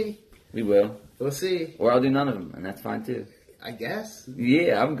 We'll see. We will. We'll see. Or I'll do none of them, and that's fine too. I guess.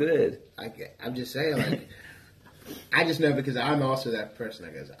 Yeah, I'm good. I'm just saying, like, I just know because I'm also that person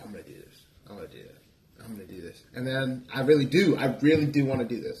that goes, I'm going to do this. I'm going to do this. I'm going to do this. And then I really do want to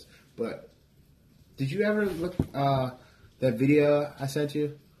do this. But did you ever look that video I sent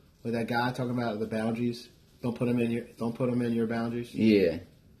you with that guy talking about the boundaries? Don't put them in your boundaries. Yeah.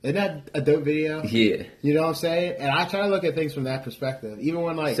 Isn't that a dope video? Yeah. You know what I'm saying? And I try to look at things from that perspective, even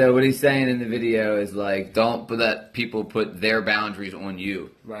when like. So what he's saying in the video is like, don't let people put their boundaries on you.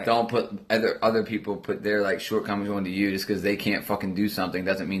 Right. Don't put other people put their like shortcomings onto you just because they can't fucking do something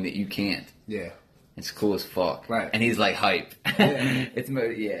doesn't mean that you can't. Yeah. It's cool as fuck. Right. And he's like hype. Yeah.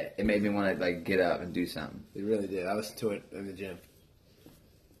 It made me want to like get up and do something. It really did. I listened to it in the gym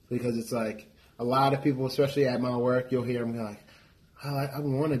because it's like a lot of people, especially at my work, you'll hear them go like, I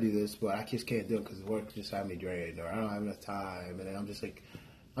want to do this, but I just can't do it because work just had me drained, or I don't have enough time. And then I'm just like,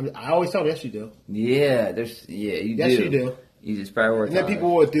 I always tell them, yes, you do. Yeah, you Yes, do. you do. You just prioritize. And then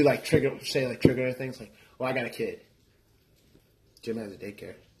people would do like trigger things like, well, I got a kid. Jim has a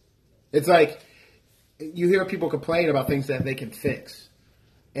daycare. It's like you hear people complain about things that they can fix,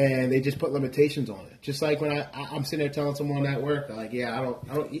 and they just put limitations on it. Just like when I'm sitting there telling someone at work, they're like, yeah,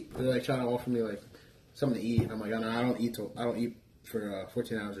 I don't eat. They're like trying to offer me like something to eat. I'm like, oh, no, I don't eat for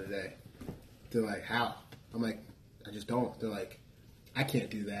 14 hours a day. They're like, how? I'm like, I just don't. They're like, I can't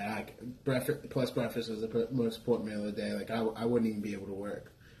do that. Breakfast is the most important meal of the day. Like, I wouldn't even be able to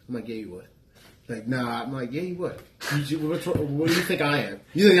work. I'm like, yeah, you would. Like, nah. I'm like, yeah, you would. What do you think I am?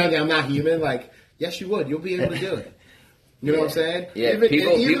 You think I'm not human? Like, yes, you would. You'll be able to do it. You know what I'm saying? Yeah,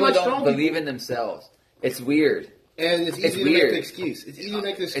 people don't believe in themselves. It's weird. And it's easy to make the excuse. It's easy to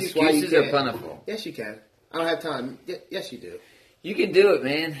make the excuse. Excuses are plentiful. Yes, you can. I don't have time. Yes, you do. You can do it,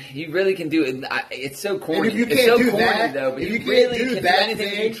 man. You really can do it. It's so corny. And if you it's can't so do corny, that, though. But if you you really can't do can that do anything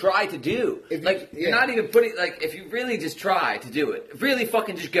thing- you try to do. You're not even putting if you really just try to do it, really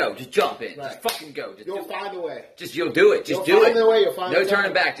fucking just go, just jump in, Right. just fucking go. You'll find a way. You'll do it. Just You'll do find it. a way, you'll find no a turning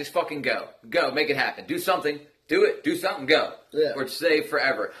time. back. Just fucking go. Go. Make it happen. Do something. Do it. Do something. Go. Yeah. Or stay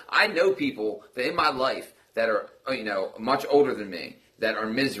forever. I know people that in my life that are much older than me that are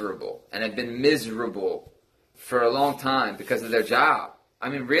miserable and have been miserable for a long time because of their job. I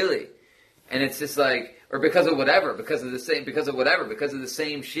mean, really. And it's just like, or because of whatever, because of the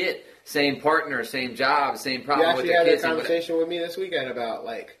same shit, same partner, same job, same You problem with actually their had a kids. conversation with me this weekend about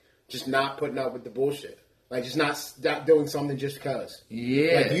like just not putting up with the bullshit, like just not doing something just because.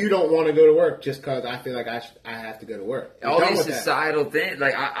 Yeah. Like you don't want to go to work just because I feel like I have to go to work. You're All done these with that. societal things,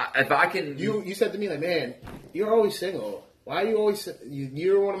 like if I can, You said to me like, man, you're always single. Why are you always?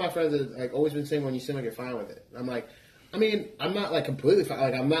 You're one of my friends that like always been single, and you seem like you're fine with it. I'm like, I mean, I'm not like completely fine.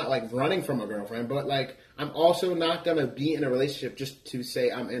 Like I'm not like running from a girlfriend, but like I'm also not gonna be in a relationship just to say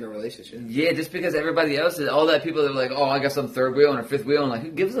I'm in a relationship. Yeah, just because everybody else is, all that people that are like, oh, I got some third wheel and a fifth wheel, and like,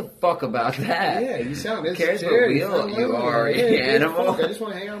 who gives a fuck about that? Yeah, you sound Who cares what insecure. wheel you are, Yeah, you who gives a animal? fuck? I just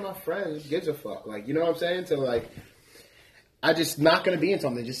want to hang out with my friends. Who gives a fuck? Like, you know what I'm saying? So like, I just not gonna be in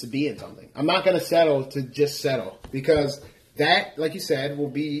something just to be in something. I'm not gonna settle to just settle because that, like you said, you'll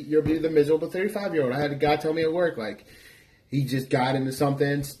be the miserable 35-year-old. I had a guy tell me at work like he just got into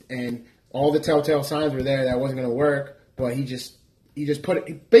something and all the telltale signs were there that it wasn't gonna work, but he just he just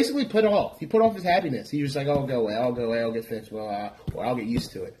basically put off. He put off his happiness. He was like, "I'll go away. I'll get fixed. Well, or I'll get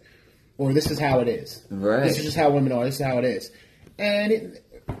used to it. Or this is how it is. Right. This is just how women are. This is how it is." And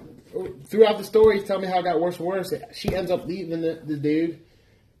throughout the story, he's telling me how it got worse and worse. She ends up leaving the dude,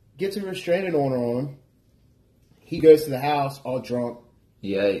 gets a restraining order on him. He goes to the house all drunk.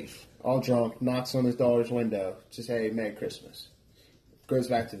 Yikes. All drunk, knocks on his daughter's window to say Merry Christmas. Goes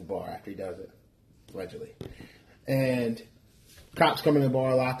back to the bar after he does it, allegedly. And cops come in the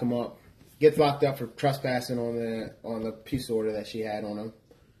bar, lock him up. Gets locked up for trespassing on the peace order that she had on him.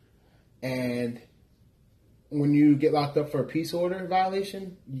 And when you get locked up for a peace order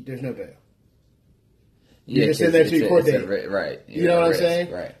violation, there's no bail. You're just in there to your court date. Right. You know what I'm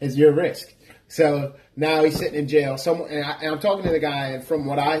saying? Right. It's your risk. So now he's sitting in jail. And I'm talking to the guy, and from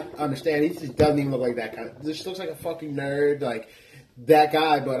what I understand, he just doesn't even look like that kind of. Just looks like a fucking nerd, like that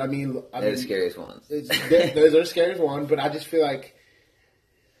guy. But I mean, they're the scariest ones. Those are the scariest ones. But I just feel like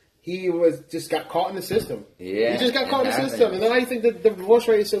he just got caught in the system. Yeah, he just got caught in the system, and then why do you think the divorce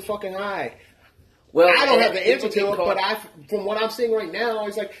rate is so fucking high? Well, I don't have the answer to it, but from what I'm seeing right now,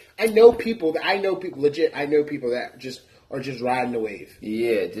 it's like I know people legit. I know people that are just riding the wave.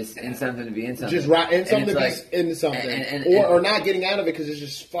 Yeah, just in something to be in something. Just in something to be into something, or not getting out of it because it's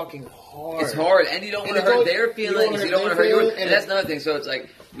just fucking hard. It's hard, and you don't want to hurt their feelings. You don't want to hurt yours, and that's another thing. So it's like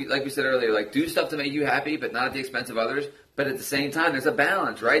we said earlier, like do stuff to make you happy, but not at the expense of others. But at the same time, there's a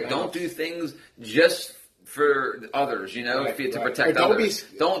balance, right? Don't do things just for others, to protect others.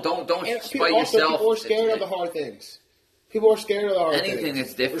 Don't spite yourself. People are scared of the hard things. People are scared of the hard things. Anything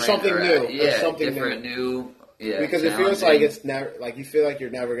that's different. Or something new. Yeah, something different, new. Yeah, because it feels like it's never, like you feel like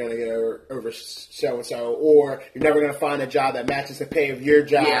you're never going to get over so and so, or you're never going to find a job that matches the pay of your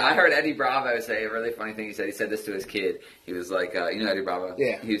job. Yeah, I heard Eddie Bravo say a really funny thing. He said this to his kid. He was like, Eddie Bravo.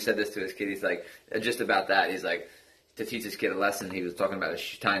 Yeah. He said this to his kid. He's like, just about that. He's like, to teach his kid a lesson, he was talking about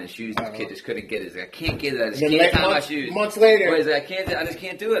tying his shoes. The kid just couldn't get it. He's like, I can't get it. I just can't tie my shoes. Months later. Well, he's like, I just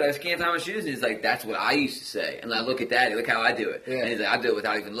can't do it. I just can't tie my shoes. And he's like, that's what I used to say. And I look at Daddy. Look how I do it. Yeah. And he's like, I do it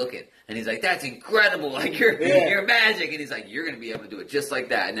without even looking. And he's like, that's incredible. Like, you're magic. And he's like, you're going to be able to do it just like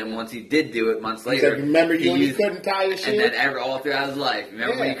that. And then once he did do it, months later. Like, remember when you couldn't tie your shoe? And then all throughout his life.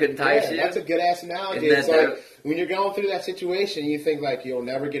 Remember when you couldn't tie your shoe? That's a good-ass analogy. It's like, when you're going through that situation, you think, like, you'll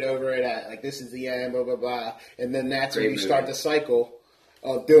never get over it. Like, this is the end, blah, blah, blah. And then that's when you start the cycle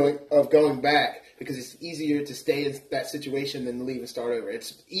of going back. Because it's easier to stay in that situation than to leave and start over.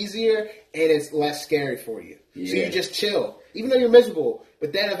 It's easier and it's less scary for you. Yeah. So you just chill. Even though you're miserable.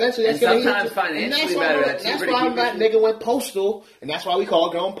 But then eventually that's going to sometimes financially better. That's why that nigga went postal. And that's why we call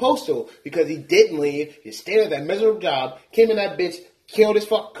it going postal. Because he didn't leave. He stayed at that miserable job. Came in that bitch. Killed his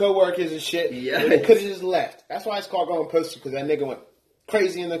co-workers and shit. Yeah. And he could have just left. That's why it's called going postal. Because that nigga went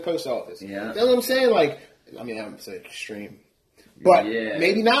crazy in the post office. Yeah. You know what I'm saying? Like, I mean, I'm saying extreme. But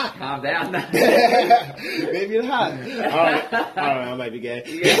maybe not. Calm down. Maybe not. I don't know. I might be gay.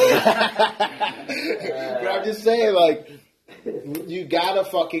 But I'm just saying, like, you gotta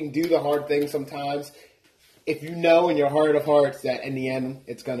fucking do the hard thing sometimes. If you know in your heart of hearts that in the end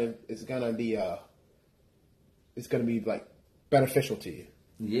it's gonna be like beneficial to you.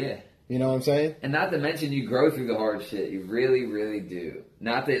 Yeah. You know what I'm saying? And not to mention you grow through the hard shit. You really, really do.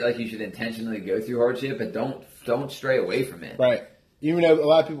 Not that like you should intentionally go through hardship, but don't stray away from it. Right. Even though a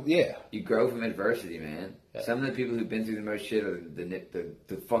lot of people, you grow from adversity, man. Yeah. Some of the people who've been through the most shit are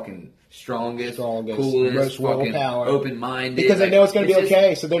the fucking strongest, coolest, most fucking open-minded. Because they know it's going to be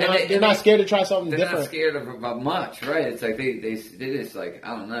okay, so they're not scared to try something different. They're not scared of much, right? It's like they just like,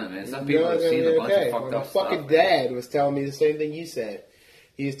 I don't know, man. Some people have seen a bunch of fucked up stuff. My fucking dad was telling me the same thing you said.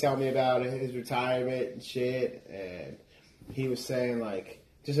 He was telling me about his retirement and shit, and he was saying like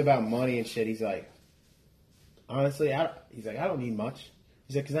just about money and shit. He's like, honestly, I don't need much.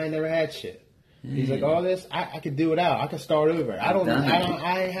 He's like, 'cause I ain't never had shit. He's like, all this, I could do it out. I could start over.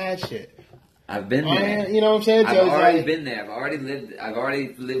 I ain't had shit. I've been there. You know what I'm saying? I've already been there. I've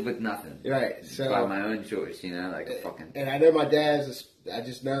already lived with nothing. Right. So by my own choice, like a fucking. And I know my dad's. I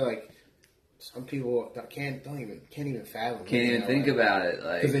just know like some people can't even fathom. Can't even think about it,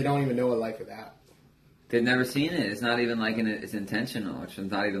 like because they don't even know a life without. They've never seen it. It's not even like it's intentional. It's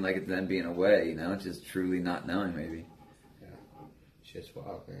not even like it's them being away. It's just truly not knowing. Maybe. Yeah. Shit's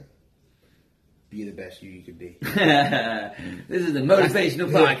wild, man. Be the best you could be. This is the motivational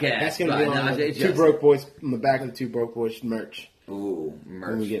podcast. That's going to be on the Two Broke Boys, on the back of the Two Broke Boys merch. Ooh, merch.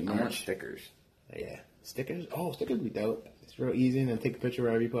 When we get merch. I want stickers. Yeah. Stickers? Oh, stickers would be dope. It's real easy. And then take a picture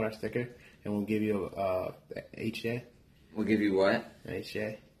wherever you put our sticker. And we'll give you a HJ. We'll give you what? An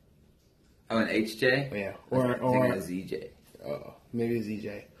HJ. Oh, an HJ? Yeah. Or a ZJ. Maybe a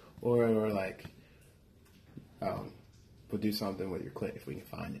ZJ. Or like... we'll do something with your clit if we can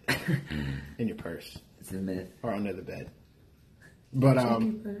find it in your purse. It's a myth. Or under the bed. But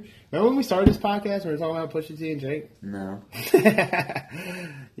remember when we started this podcast, we were talking about Pusha T and Drake? No.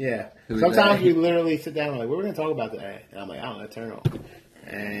 Yeah. Who was Sometimes that? we literally sit down and like, what are we gonna talk about today? And I'm like, I don't know, turn on.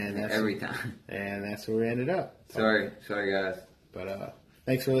 And that's Every time. And that's where we ended up. Sorry guys. But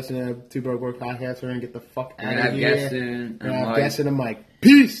thanks for listening to Two Broke Work Podcast. We're gonna get the fuck We're out gonna of have here. guests soon. We're gonna have guests in the mic.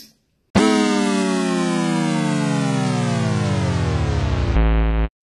 Peace.